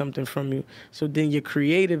expecting something from you. So then your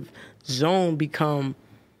creative zone become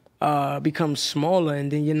becomes smaller,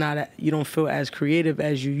 and then you don't feel as creative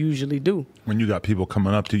as you usually do. When you got people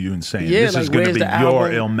coming up to you and saying, yeah, this like, is going to be your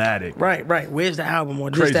Illmatic. Right. Where's the album?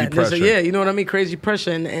 Or Crazy this, that, pressure. this, yeah, you know what I mean? Crazy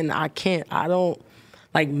pressure. And I don't,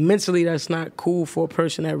 like, mentally that's not cool for a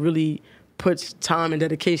person that really puts time and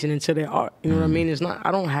dedication into their art. You know what I mean? It's not,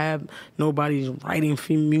 I don't have nobody's writing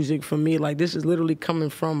music for me. Like, this is literally coming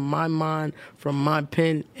from my mind, from my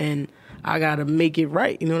pen, and I gotta make it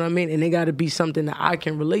right, you know what I mean? And it gotta be something that I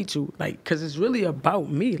can relate to, like, cause it's really about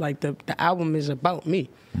me. Like, the album is about me.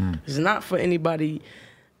 It's not for anybody.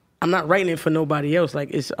 I'm not writing it for nobody else.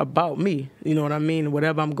 Like, it's about me. You know what I mean?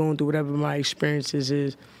 Whatever I'm going through, whatever my experiences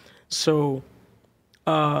is. So,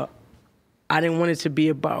 I didn't want it to be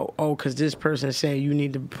about, cause this person saying you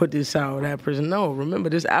need to put this out, or that person. No, remember,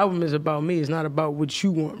 this album is about me. It's not about what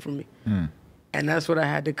you want from me. And that's what I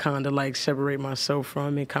had to kind of like separate myself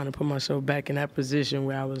from and kind of put myself back in that position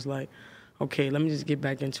where I was like, okay, let me just get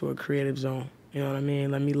back into a creative zone. You know what I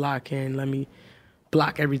mean? Let me lock in. Let me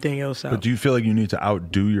block everything else out. But do you feel like you need to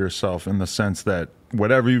outdo yourself in the sense that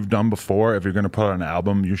whatever you've done before, if you're going to put out an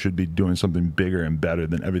album, you should be doing something bigger and better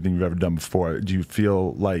than everything you've ever done before? Do you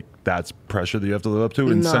feel like that's pressure that you have to live up to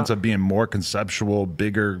in the sense of being more conceptual,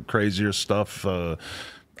 bigger, crazier stuff?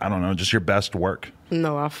 I don't know, just your best work?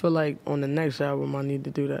 No, I feel like on the next album I need to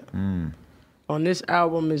do that. On this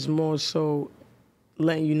album is more so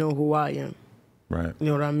letting you know who I am. Right. You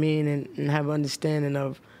know what I mean? And have an understanding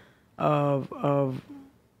of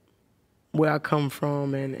where I come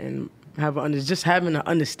from and just having an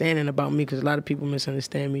understanding about me, because a lot of people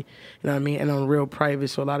misunderstand me. You know what I mean? And I'm real private,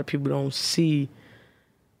 so a lot of people don't see,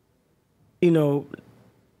 you know,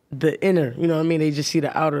 the inner, you know what I mean? They just see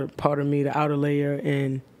the outer part of me, the outer layer,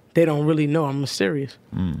 and they don't really know I'm mysterious.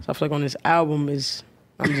 So I feel like on this album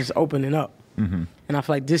I'm just opening up. And I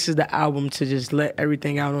feel like this is the album to just let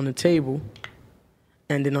everything out on the table.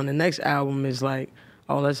 And then on the next album is like,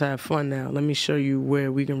 let's have fun now. Let me show you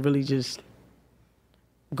where we can really just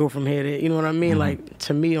go from here to, you know what I mean? Like,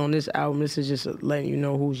 to me on this album, this is just letting you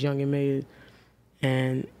know who's Young M.A is.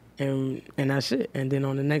 And that's it. And then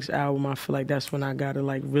on the next album, I feel like that's when I gotta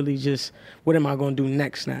like really just, what am I gonna do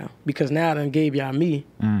next now? Because now I done gave y'all me.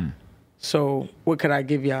 So what could I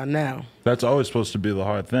give y'all now? That's always supposed to be the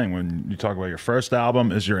hard thing. When you talk about your first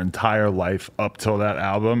album is your entire life up till that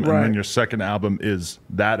album. Right. And then your second album is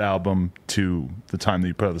that album to the time that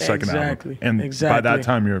you put out the second album. And by that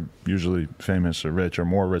time, you're usually famous or rich or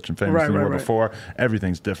more rich and famous than you were before.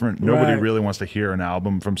 Everything's different. Nobody really wants to hear an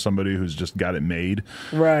album from somebody who's just got it made.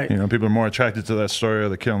 Right. You know, people are more attracted to that story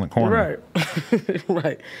of the kid in the corner. Right.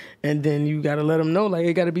 Right. And then you got to let them know, like,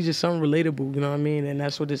 it got to be just something relatable, you know what I mean? And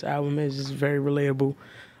that's what this album is. It's very relatable.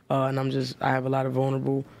 And I have a lot of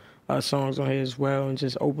vulnerable songs on here as well, and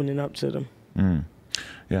just opening up to them.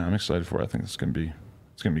 Yeah, I'm excited for it. I think it's gonna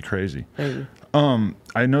be crazy. Thank you.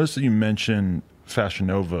 I noticed that you mentioned Fashion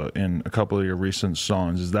Nova in a couple of your recent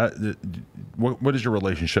songs. Is that what is your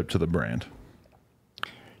relationship to the brand?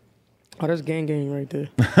 Oh, that's gang right there.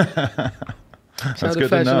 Shout out to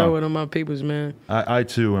Fashion Nova and my peoples, man. I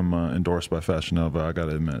too am endorsed by Fashion Nova, I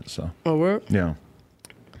gotta admit. So. Oh, word? Yeah.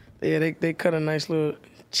 Yeah, they cut a nice little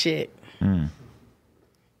check. I'm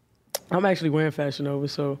actually wearing Fashion Nova,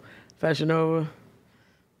 so Fashion Nova,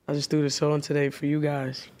 I just threw this song today for you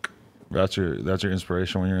guys. That's your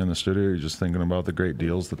inspiration when you're in the studio? You're just thinking about the great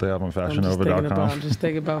deals that they have on FashionNova.com? I'm just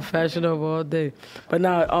thinking about Fashion Nova all day. But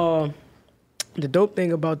now, the dope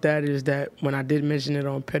thing about that is that when I did mention it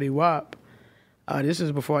on Petty Wap, this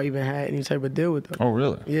was before I even had any type of deal with them. Oh,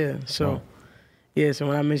 really? Yeah, so... Oh. Yeah, so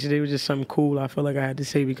when I mentioned it was just something cool, I felt like I had to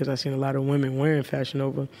say, because I seen a lot of women wearing Fashion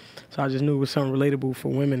Nova. So I just knew it was something relatable for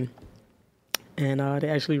women. And they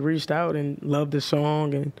actually reached out and loved the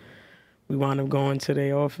song, and we wound up going to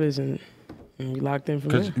their office and we locked in from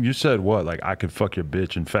there. Because you said what? Like, I could fuck your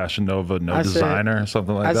bitch in Fashion Nova, designer,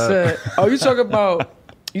 something like that? I said, you talk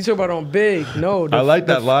about on Big. No. I like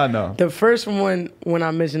that line, though. The first one, when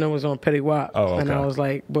I mentioned it, was on Petty Wap. Oh, okay. And I was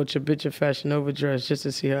like, bought your bitch a Fashion Nova dress just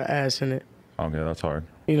to see her ass in it. Okay, that's hard.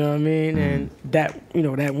 You know what I mean? And that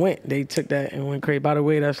went. They took that and went crazy. By the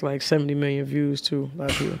way, that's like 70 million views too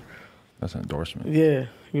last year. That's an endorsement. Yeah,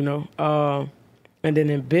 you know. And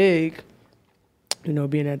then in Big, you know,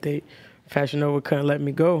 being that Fashion Nova couldn't let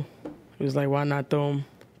me go, it was like, why not throw him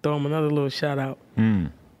another little shout out?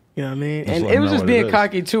 You know what I mean? Just and it was just being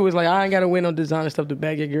cocky too. It's like, I ain't got to wear no designer stuff to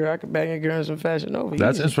bag your girl. I could bag your girl in some Fashion Nova.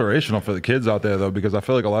 That's inspirational for the kids out there, though, because I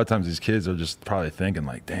feel like a lot of times these kids are just probably thinking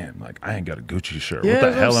like, damn, like, I ain't got a Gucci shirt. Yeah, what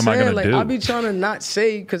the hell am I going to do? I be trying to not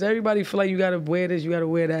say, because everybody feel like you got to wear this, you got to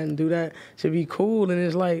wear that and do that to be cool. And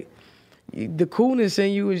it's like, the coolness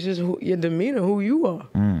in you is just your demeanor, who you are.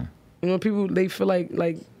 You know, people, they feel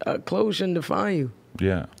like clothes shouldn't define you.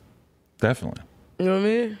 Yeah, definitely. You know what I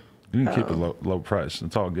mean? You can keep it low price.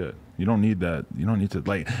 It's all good. You don't need that. You don't need to,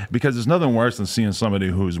 like, because there's nothing worse than seeing somebody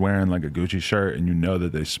who's wearing like a Gucci shirt and you know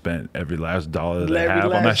that they spent every last dollar that they have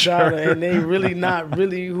on that shirt. And they really not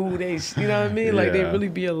really who they, you know what I mean? Like, they really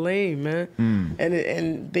be a lame, man.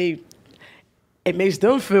 And it makes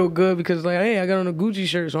them feel good because, like, hey, I got on a Gucci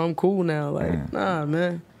shirt, so I'm cool now. Like, nah,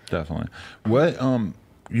 man. Definitely. What,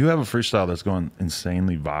 you have a freestyle that's going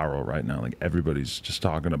insanely viral right now. Like, everybody's just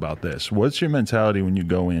talking about this. What's your mentality when you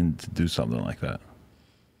go in to do something like that?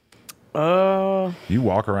 You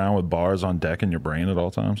walk around with bars on deck in your brain at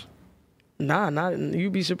all times? Nah,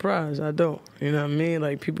 you'd be surprised. I don't. You know what I mean?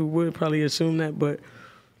 Like, people would probably assume that, but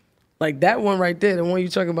like that one right there, the one you're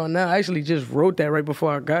talking about now, I actually just wrote that right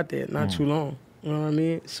before I got there, not too long. You know what I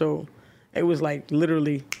mean? So it was like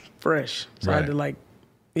literally fresh. So I had to like,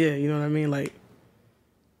 yeah, you know what I mean? Like,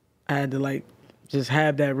 I had to like just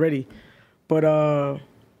have that ready. But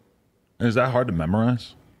is that hard to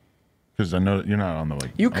memorize? Because I know you're not on the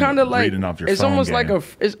like. You kind of like reading off your it's phone almost game.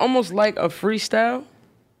 it's almost like a freestyle.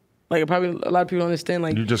 Like, probably a lot of people understand.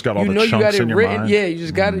 Like, you just got all the chunks you got it in your written. Mind. Yeah, you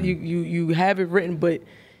just got it. You have it written, but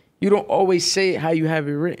you don't always say it how you have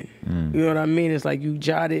it written. You know what I mean? It's like you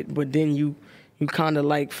jot it, but then you kind of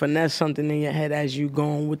like finesse something in your head as you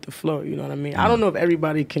going with the flow. You know what I mean? I don't know if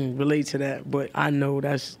everybody can relate to that, but I know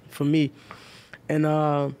that's for me. And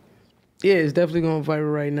yeah, it's definitely going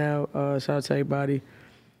viral right now. Shout out to everybody.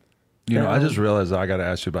 You know, I just realized that I got to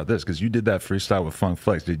ask you about this because you did that freestyle with Funk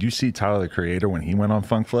Flex. Did you see Tyler, the Creator, when he went on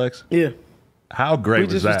Funk Flex? Yeah. How great was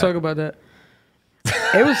that? We just was talking about that.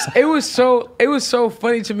 It was so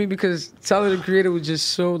funny to me because Tyler, the Creator, was just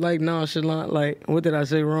so like nonchalant. Like, what did I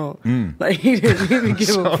say wrong? Like, he didn't even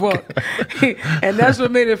give a fuck. And that's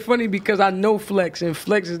what made it funny because I know Flex, and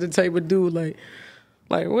Flex is the type of dude like,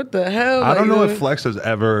 what the hell? I don't know if Flex has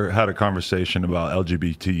ever had a conversation about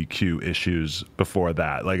LGBTQ issues before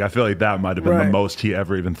that. Like, I feel like that might have been the most he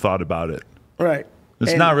ever even thought about it. Right.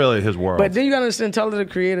 It's not really his world. But then you gotta understand, Tyler, the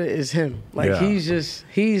Creator is him. Like,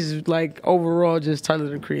 he's like overall just Tyler,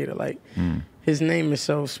 the Creator. Like, his name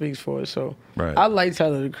itself speaks for it. So I like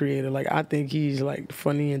Tyler, the Creator. Like, I think he's like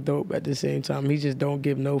funny and dope at the same time. He just don't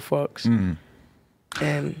give no fucks.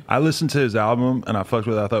 And I listened to his album and I fucked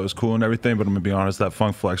with it. I thought it was cool and everything, but I'm gonna be honest, that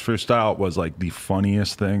Funk Flex freestyle was like the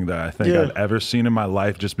funniest thing that I think I've ever seen in my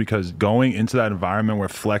life, just because going into that environment where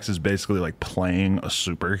Flex is basically like playing a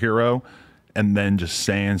superhero and then just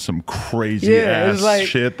saying some crazy ass like,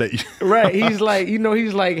 shit that he's like, you know,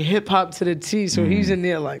 he's like hip hop to the T, so he's in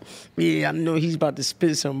there like, yeah, I know he's about to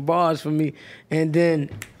spit some bars for me, and then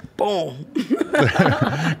boom.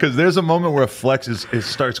 Because there's a moment where Flex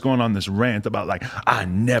starts going on this rant about like, I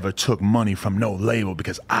never took money from no label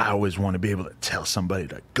because I always want to be able to tell somebody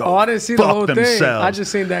to go. Oh, I didn't see the whole thing. I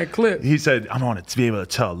just seen that clip. He said, I want to be able to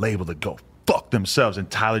tell a label to go fuck themselves,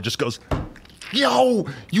 and Tyler just goes, yo,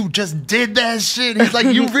 you just did that shit. He's like,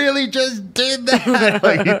 you really just did that.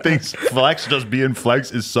 Like, he thinks Flex just being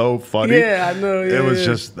Flex is so funny. Yeah, I know. Yeah, it was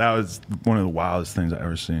just, that was one of the wildest things I've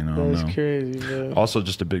ever seen. I don't know. That's crazy, man. Also,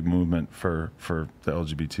 just a big movement for the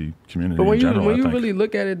LGBT community. But when in general, you really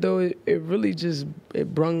look at it, though, it really just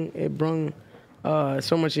brung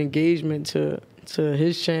so much engagement to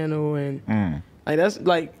his channel, and like that's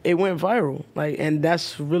like it went viral. Like, and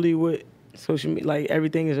that's really what social media, like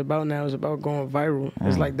everything is about now, is about going viral.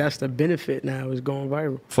 It's like that's the benefit now, is going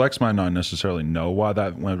viral. Flex might not necessarily know why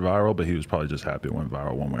that went viral, but he was probably just happy it went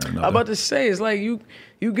viral one way or another. I'm about to say, it's like you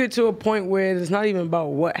get to a point where it's not even about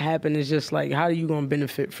what happened. It's just like, how are you going to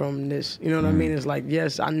benefit from this? You know what I mean? It's like,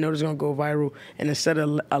 yes, I know it's going to go viral, and instead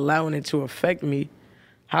of allowing it to affect me,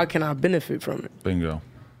 how can I benefit from it? Bingo.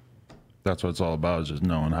 That's what it's all about, is just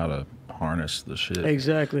knowing how to harness the shit.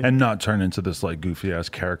 Exactly. And not turn into this like goofy ass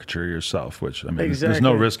caricature yourself, which, I mean, there's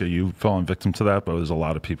no risk of you falling victim to that, but there's a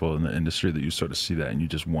lot of people in the industry that you sort of see that and you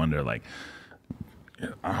just wonder, like,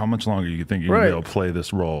 how much longer you think you're going to be able to play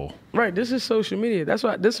this role? Right. This is social media. That's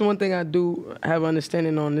why, this is one thing I do have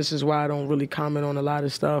understanding on. This is why I don't really comment on a lot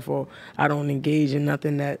of stuff, or I don't engage in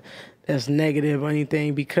nothing that's negative or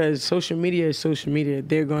anything, because social media is social media.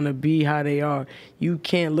 They're going to be how they are. You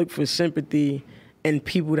can't look for sympathy and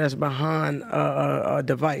people that's behind a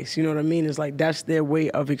device. You know what I mean? It's like, that's their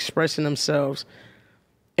way of expressing themselves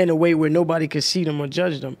in a way where nobody can see them or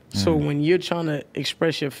judge them. So when you're trying to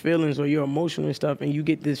express your feelings or your emotional and stuff, and you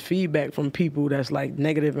get this feedback from people that's like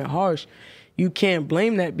negative and harsh, you can't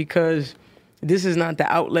blame that, because this is not the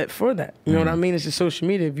outlet for that. You know what I mean? It's just social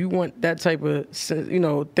media. If you want that type of,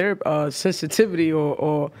 sensitivity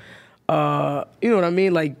or you know what I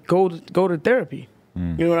mean? Like, go to therapy.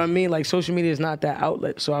 You know what I mean? Like, social media is not that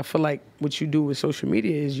outlet. So I feel like what you do with social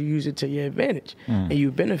media is you use it to your advantage and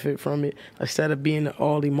you benefit from it instead of being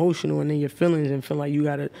all emotional and in your feelings and feel like you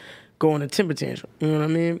got to go on a temper tantrum. You know what I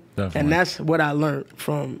mean? Definitely. And that's what I learned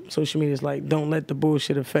from social media. It's like, don't let the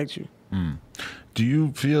bullshit affect you. Do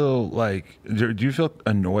you feel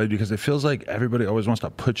annoyed because it feels like everybody always wants to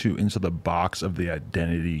put you into the box of the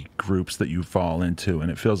identity groups that you fall into,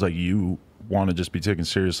 and it feels like you want to just be taken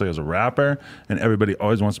seriously as a rapper, and everybody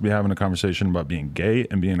always wants to be having a conversation about being gay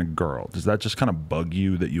and being a girl? Does that just kind of bug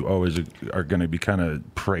you that you always are going to be kind of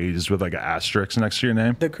praised with like an asterisk next to your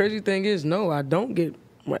name? The crazy thing is, no, I don't get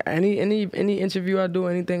any interview I do,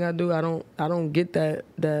 anything I do, I don't get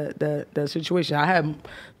that situation. I have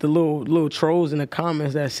the little trolls in the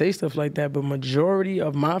comments that say stuff like that, but majority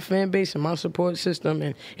of my fan base and my support system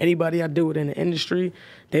and anybody I deal with in the industry,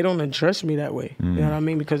 they don't address me that way. You know what I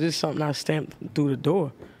mean? Because it's something I stamped through the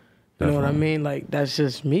door. You know what I mean? Like, that's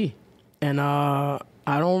just me. And I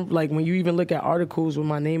don't, like, when you even look at articles with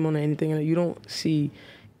my name on it, anything, you don't see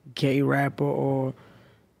gay rapper or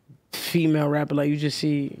female rapper. Like, you just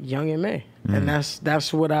see Young M.A. And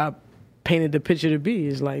that's what I painted the picture to be.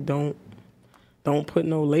 Is like, don't put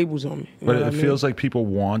no labels on me. But it feels like people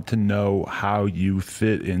want to know how you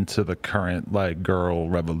fit into the current like girl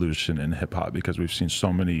revolution in hip hop, because we've seen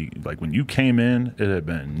so many, like when you came in, it had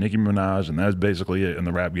been Nicki Minaj and that's basically it in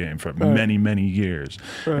the rap game for many years.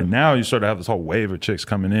 And now you sort of have this whole wave of chicks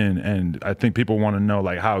coming in, and I think people want to know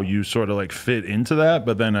like how you sort of like fit into that.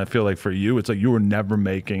 But then I feel like for you, it's like you were never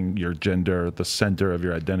making your gender the center of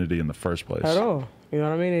your identity in the first place. At all. You know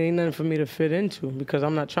what I mean? It ain't nothing for me to fit into because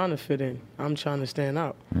I'm not trying to fit in. I'm trying to stand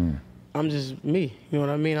out. I'm just me. You know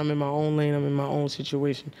what I mean? I'm in my own lane. I'm in my own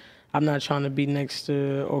situation. I'm not trying to be next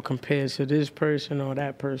to or compared to this person or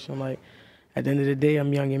that person. Like, at the end of the day,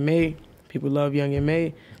 I'm Young M.A. People love Young M.A.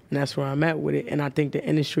 and that's where I'm at with it. And I think the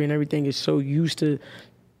industry and everything is so used to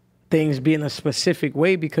things being a specific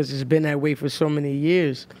way because it's been that way for so many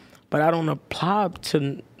years. But I don't apply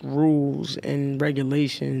to rules and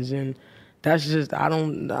regulations, and that's just,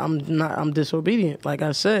 I'm disobedient. Like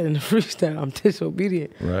I said in the freestyle, I'm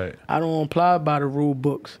disobedient. Right. I don't apply by the rule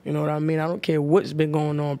books. You know what I mean? I don't care what's been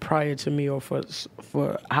going on prior to me or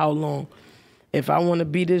for how long. If I want to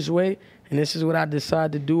be this way and this is what I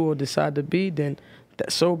decide to do or decide to be, then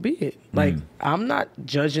so be it. Like, I'm not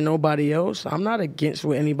judging nobody else. I'm not against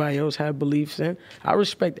what anybody else have beliefs in. I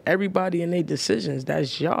respect everybody and their decisions.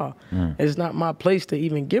 That's y'all. It's not my place to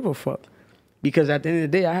even give a fuck. Because at the end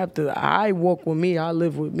of the day, I walk with me, I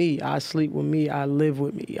live with me, I sleep with me, I live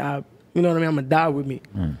with me. You know what I mean? I'm gonna die with me.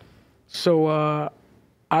 So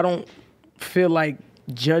I don't feel like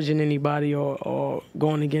judging anybody or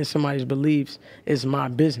going against somebody's beliefs is my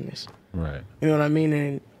business. Right. You know what I mean?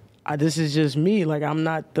 And this is just me. Like, I'm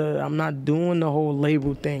not doing the whole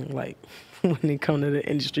label thing. Like, when it comes to the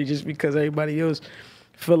industry, just because everybody else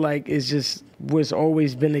feel like it's just what's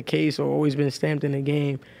always been the case or always been stamped in the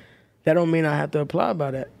game. That don't mean I have to apply by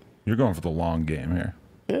that. You're going for the long game here.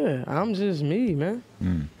 Yeah, I'm just me, man.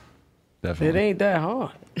 Definitely. It ain't that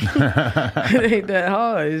hard. It ain't that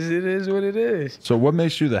hard. It is what it is. So what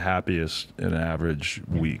makes you the happiest in an average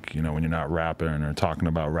week? You know, when you're not rapping or talking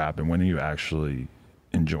about rapping, when are you actually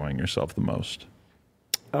enjoying yourself the most?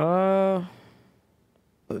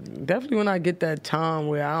 Definitely when I get that time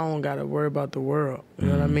where I don't got to worry about the world. You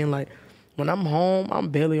know what I mean? Like, when I'm home, I'm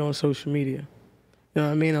barely on social media. You know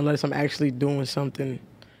what I mean? Unless I'm actually doing something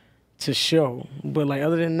to show. But, like,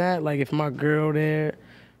 other than that, like, if my girl there,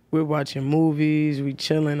 we're watching movies, we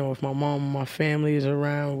chilling, or if my mom and my family is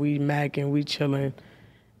around, we macking, we chilling.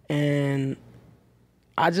 And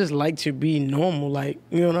I just like to be normal. Like,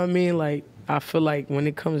 you know what I mean? Like, I feel like when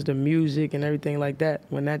it comes to music and everything like that,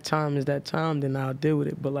 when that time is that time, then I'll deal with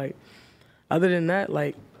it. But, like, other than that,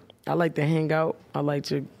 like, I like to hang out. I like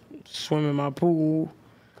to swim in my pool.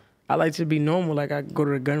 I like to be normal. Like, I go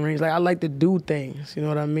to the gun range. Like, I like to do things, you know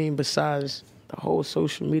what I mean, besides the whole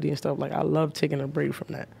social media and stuff. Like, I love taking a break from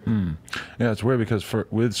that. Yeah, it's weird because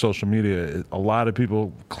with social media, a lot of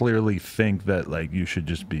people clearly think that, like, you should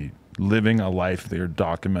just be living a life that you're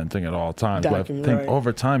documenting at all times. But I think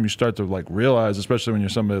over time you start to like realize, especially when you're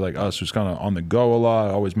somebody like us who's kind of on the go a lot,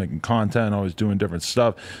 always making content, always doing different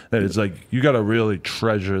stuff, that it's like you got to really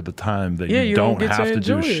treasure the time that you don't have to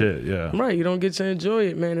do shit. Yeah. Right. You don't get to enjoy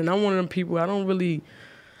it, man. And I'm one of them people, I don't really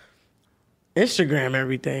Instagram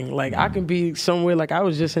everything. Like I can be somewhere, like I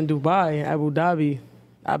was just in Dubai, in Abu Dhabi.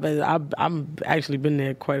 I'm actually been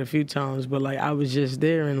there quite a few times, but like I was just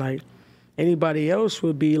there and like anybody else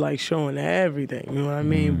would be like showing everything, you know what I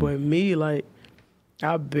mean? But me, like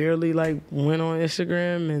I barely like went on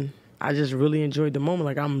Instagram and I just really enjoyed the moment.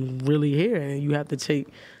 Like, I'm really here, and you have to take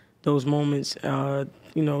those moments,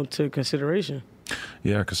 to consideration.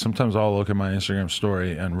 Yeah, because sometimes I'll look at my Instagram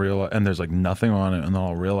story and realize, and there's like nothing on it, and then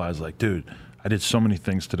I'll realize, like, dude, I did so many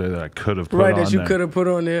things today that I could have put on there. Right, that you could have put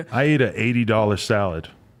on there. I ate an $80 salad.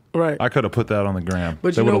 Right. I could have put that on the gram.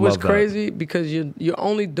 But you know what's crazy? Because you're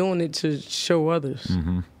only doing it to show others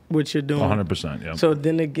what you're doing. 100%, yeah. So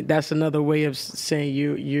then that's another way of saying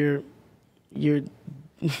you're you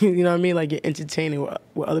know what I mean? Like, you're entertaining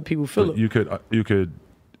what other people feel. But you could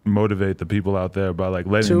motivate the people out there by like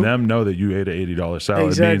letting them know that you ate an $80 salad.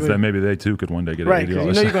 Exactly. It means that maybe they too could one day get an $80 salad. Right,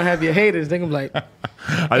 because you're going to have your haters. They're going to be like,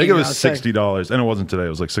 I think it was $60, and it wasn't today. It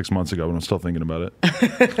was like 6 months ago, but I'm still thinking about it.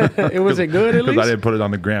 It was it good at least? Because I didn't put it on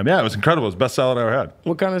the gram. Yeah, it was incredible. It was the best salad I ever had.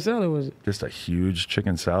 What kind of salad was it? Just a huge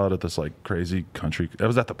chicken salad at this like crazy country. It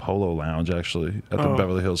was at the Polo Lounge, actually, at the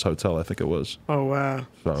Beverly Hills Hotel, I think it was. Oh, wow.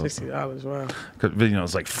 So, $60, wow. Because,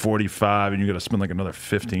 it's like $45, and you got to spend like another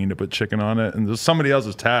 $15 to put chicken on it. And there's somebody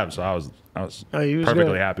else's tab, so I was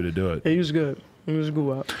perfectly happy to do it. He was good. He was a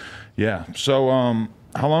good out. Yeah. So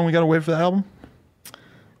how long we got to wait for the album?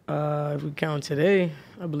 If we count today,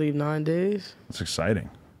 I believe 9 days. That's exciting.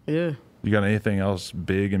 Yeah. You got anything else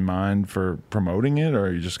big in mind for promoting it, or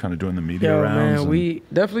are you just kind of doing the media rounds? Man, we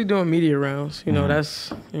definitely doing media rounds.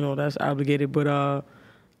 That's obligated. But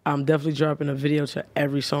I'm definitely dropping a video to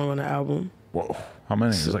every song on the album. Whoa. How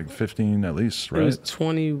many? It's like 15 at least, right? It was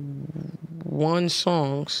 21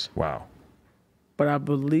 songs. Wow. But I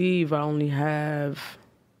believe I only have...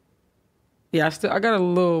 Yeah, I got a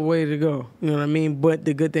little way to go. You know what I mean? But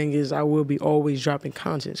the good thing is I will be always dropping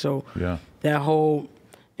content. So that whole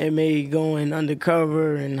MA going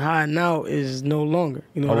undercover and hiding out is no longer.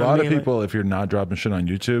 You know what I mean? A lot of people, if you're not dropping shit on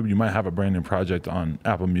YouTube, you might have a brand new project on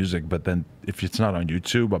Apple Music, but then if it's not on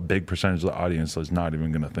YouTube, a big percentage of the audience is not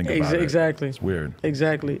even going to think about it. Exactly. It's weird.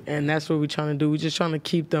 Exactly. And that's what we're trying to do. We're just trying to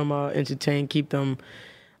keep them entertained, keep them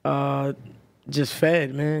just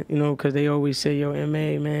fed, man. Because they always say, yo,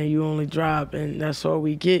 MA, man, you only drop, and that's all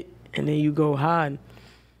we get. And then you go hide.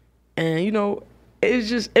 And,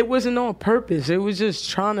 it wasn't on purpose. It was just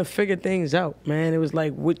trying to figure things out, man. It was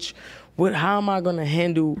like, how am I going to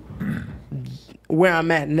handle where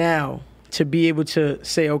I'm at now to be able to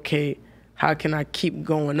say, okay, how can I keep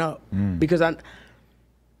going up? Because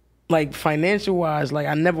financial wise,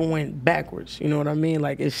 I never went backwards. You know what I mean?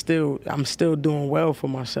 I'm still doing well for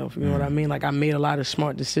myself. You know what I mean? I made a lot of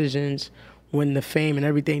smart decisions when the fame and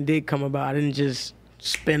everything did come about. I didn't just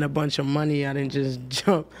spend a bunch of money. I didn't just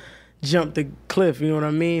jump the cliff. You know what I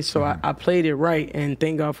mean? So I played it right, and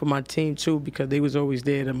thank God for my team too, because they was always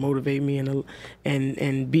there to motivate me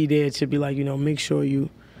and be there to be like, make sure you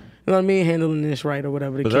know what I mean, handling this right or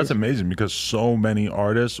whatever the case. But that's amazing, because so many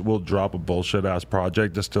artists will drop a bullshit ass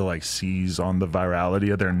project just to seize on the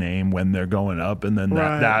virality of their name when they're going up, and then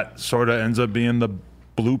that sort of ends up being the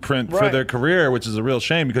blueprint for their career, which is a real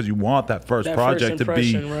shame, because you want that first project to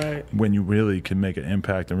be when you really can make an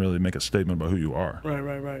impact and really make a statement about who you are.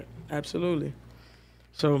 Right. Absolutely.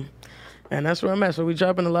 So, and that's where I'm at. So we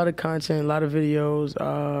dropping a lot of content, a lot of videos,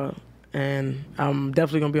 and I'm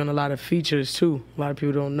definitely gonna be on a lot of features too. A lot of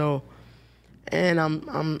people don't know, and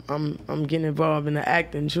I'm getting involved in the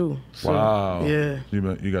acting too. So, wow. Yeah.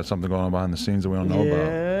 You got something going on behind the scenes that we don't know about.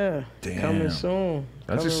 Yeah. Damn. Coming soon.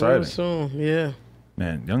 That's exciting. Real soon. Yeah.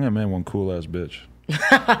 Man, Young M.A. one cool ass bitch.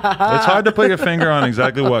 It's hard to put your finger on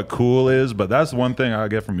exactly what cool is, but that's one thing I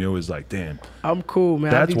get from you is damn. I'm cool,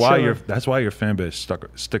 man. That's why your fan base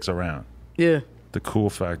sticks around. Yeah. The cool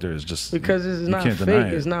factor is just because it's not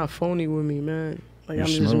fake. It's not phony with me, man. You're I'm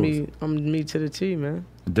smooth. just me. I'm me to the T, man.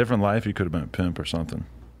 A different life, you could have been a pimp or something.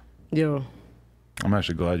 Yo. I'm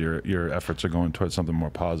actually glad your efforts are going towards something more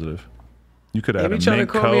positive. You could have. You trying to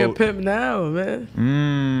call me a pimp now,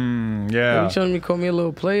 man? Yeah. You trying to call me a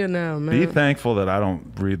little player now, man? Be thankful that I don't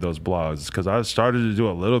read those blogs, because I started to do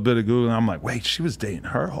a little bit of Google, and I'm like, wait, she was dating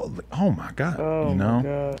her? Oh my god! Oh my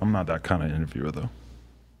god. I'm not that kind of interviewer though.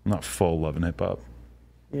 I'm not full loving hip hop.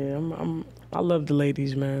 Yeah, I love the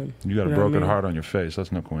ladies, man. You got a broken heart on your face.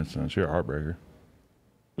 That's no coincidence. You're a heartbreaker.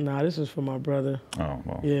 Nah, this is for my brother. Oh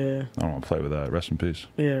well. Yeah. I don't want to play with that. Rest in peace.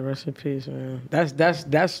 Yeah, rest in peace, man. That's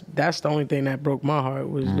the only thing that broke my heart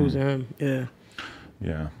was losing him. Yeah.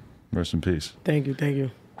 Yeah. Rest in peace. Thank you.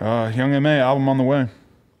 Young M.A. album on the way.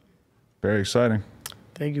 Very exciting.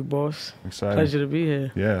 Thank you, boss. Exciting. Pleasure to be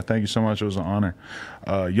here. Yeah, thank you so much. It was an honor.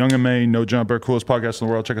 Young M.A., No Jumper, coolest podcast in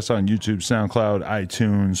the world. Check us out on YouTube, SoundCloud,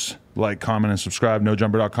 iTunes. Like, comment, and subscribe.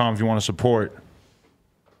 NoJumper.com if you want to support.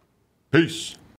 Peace.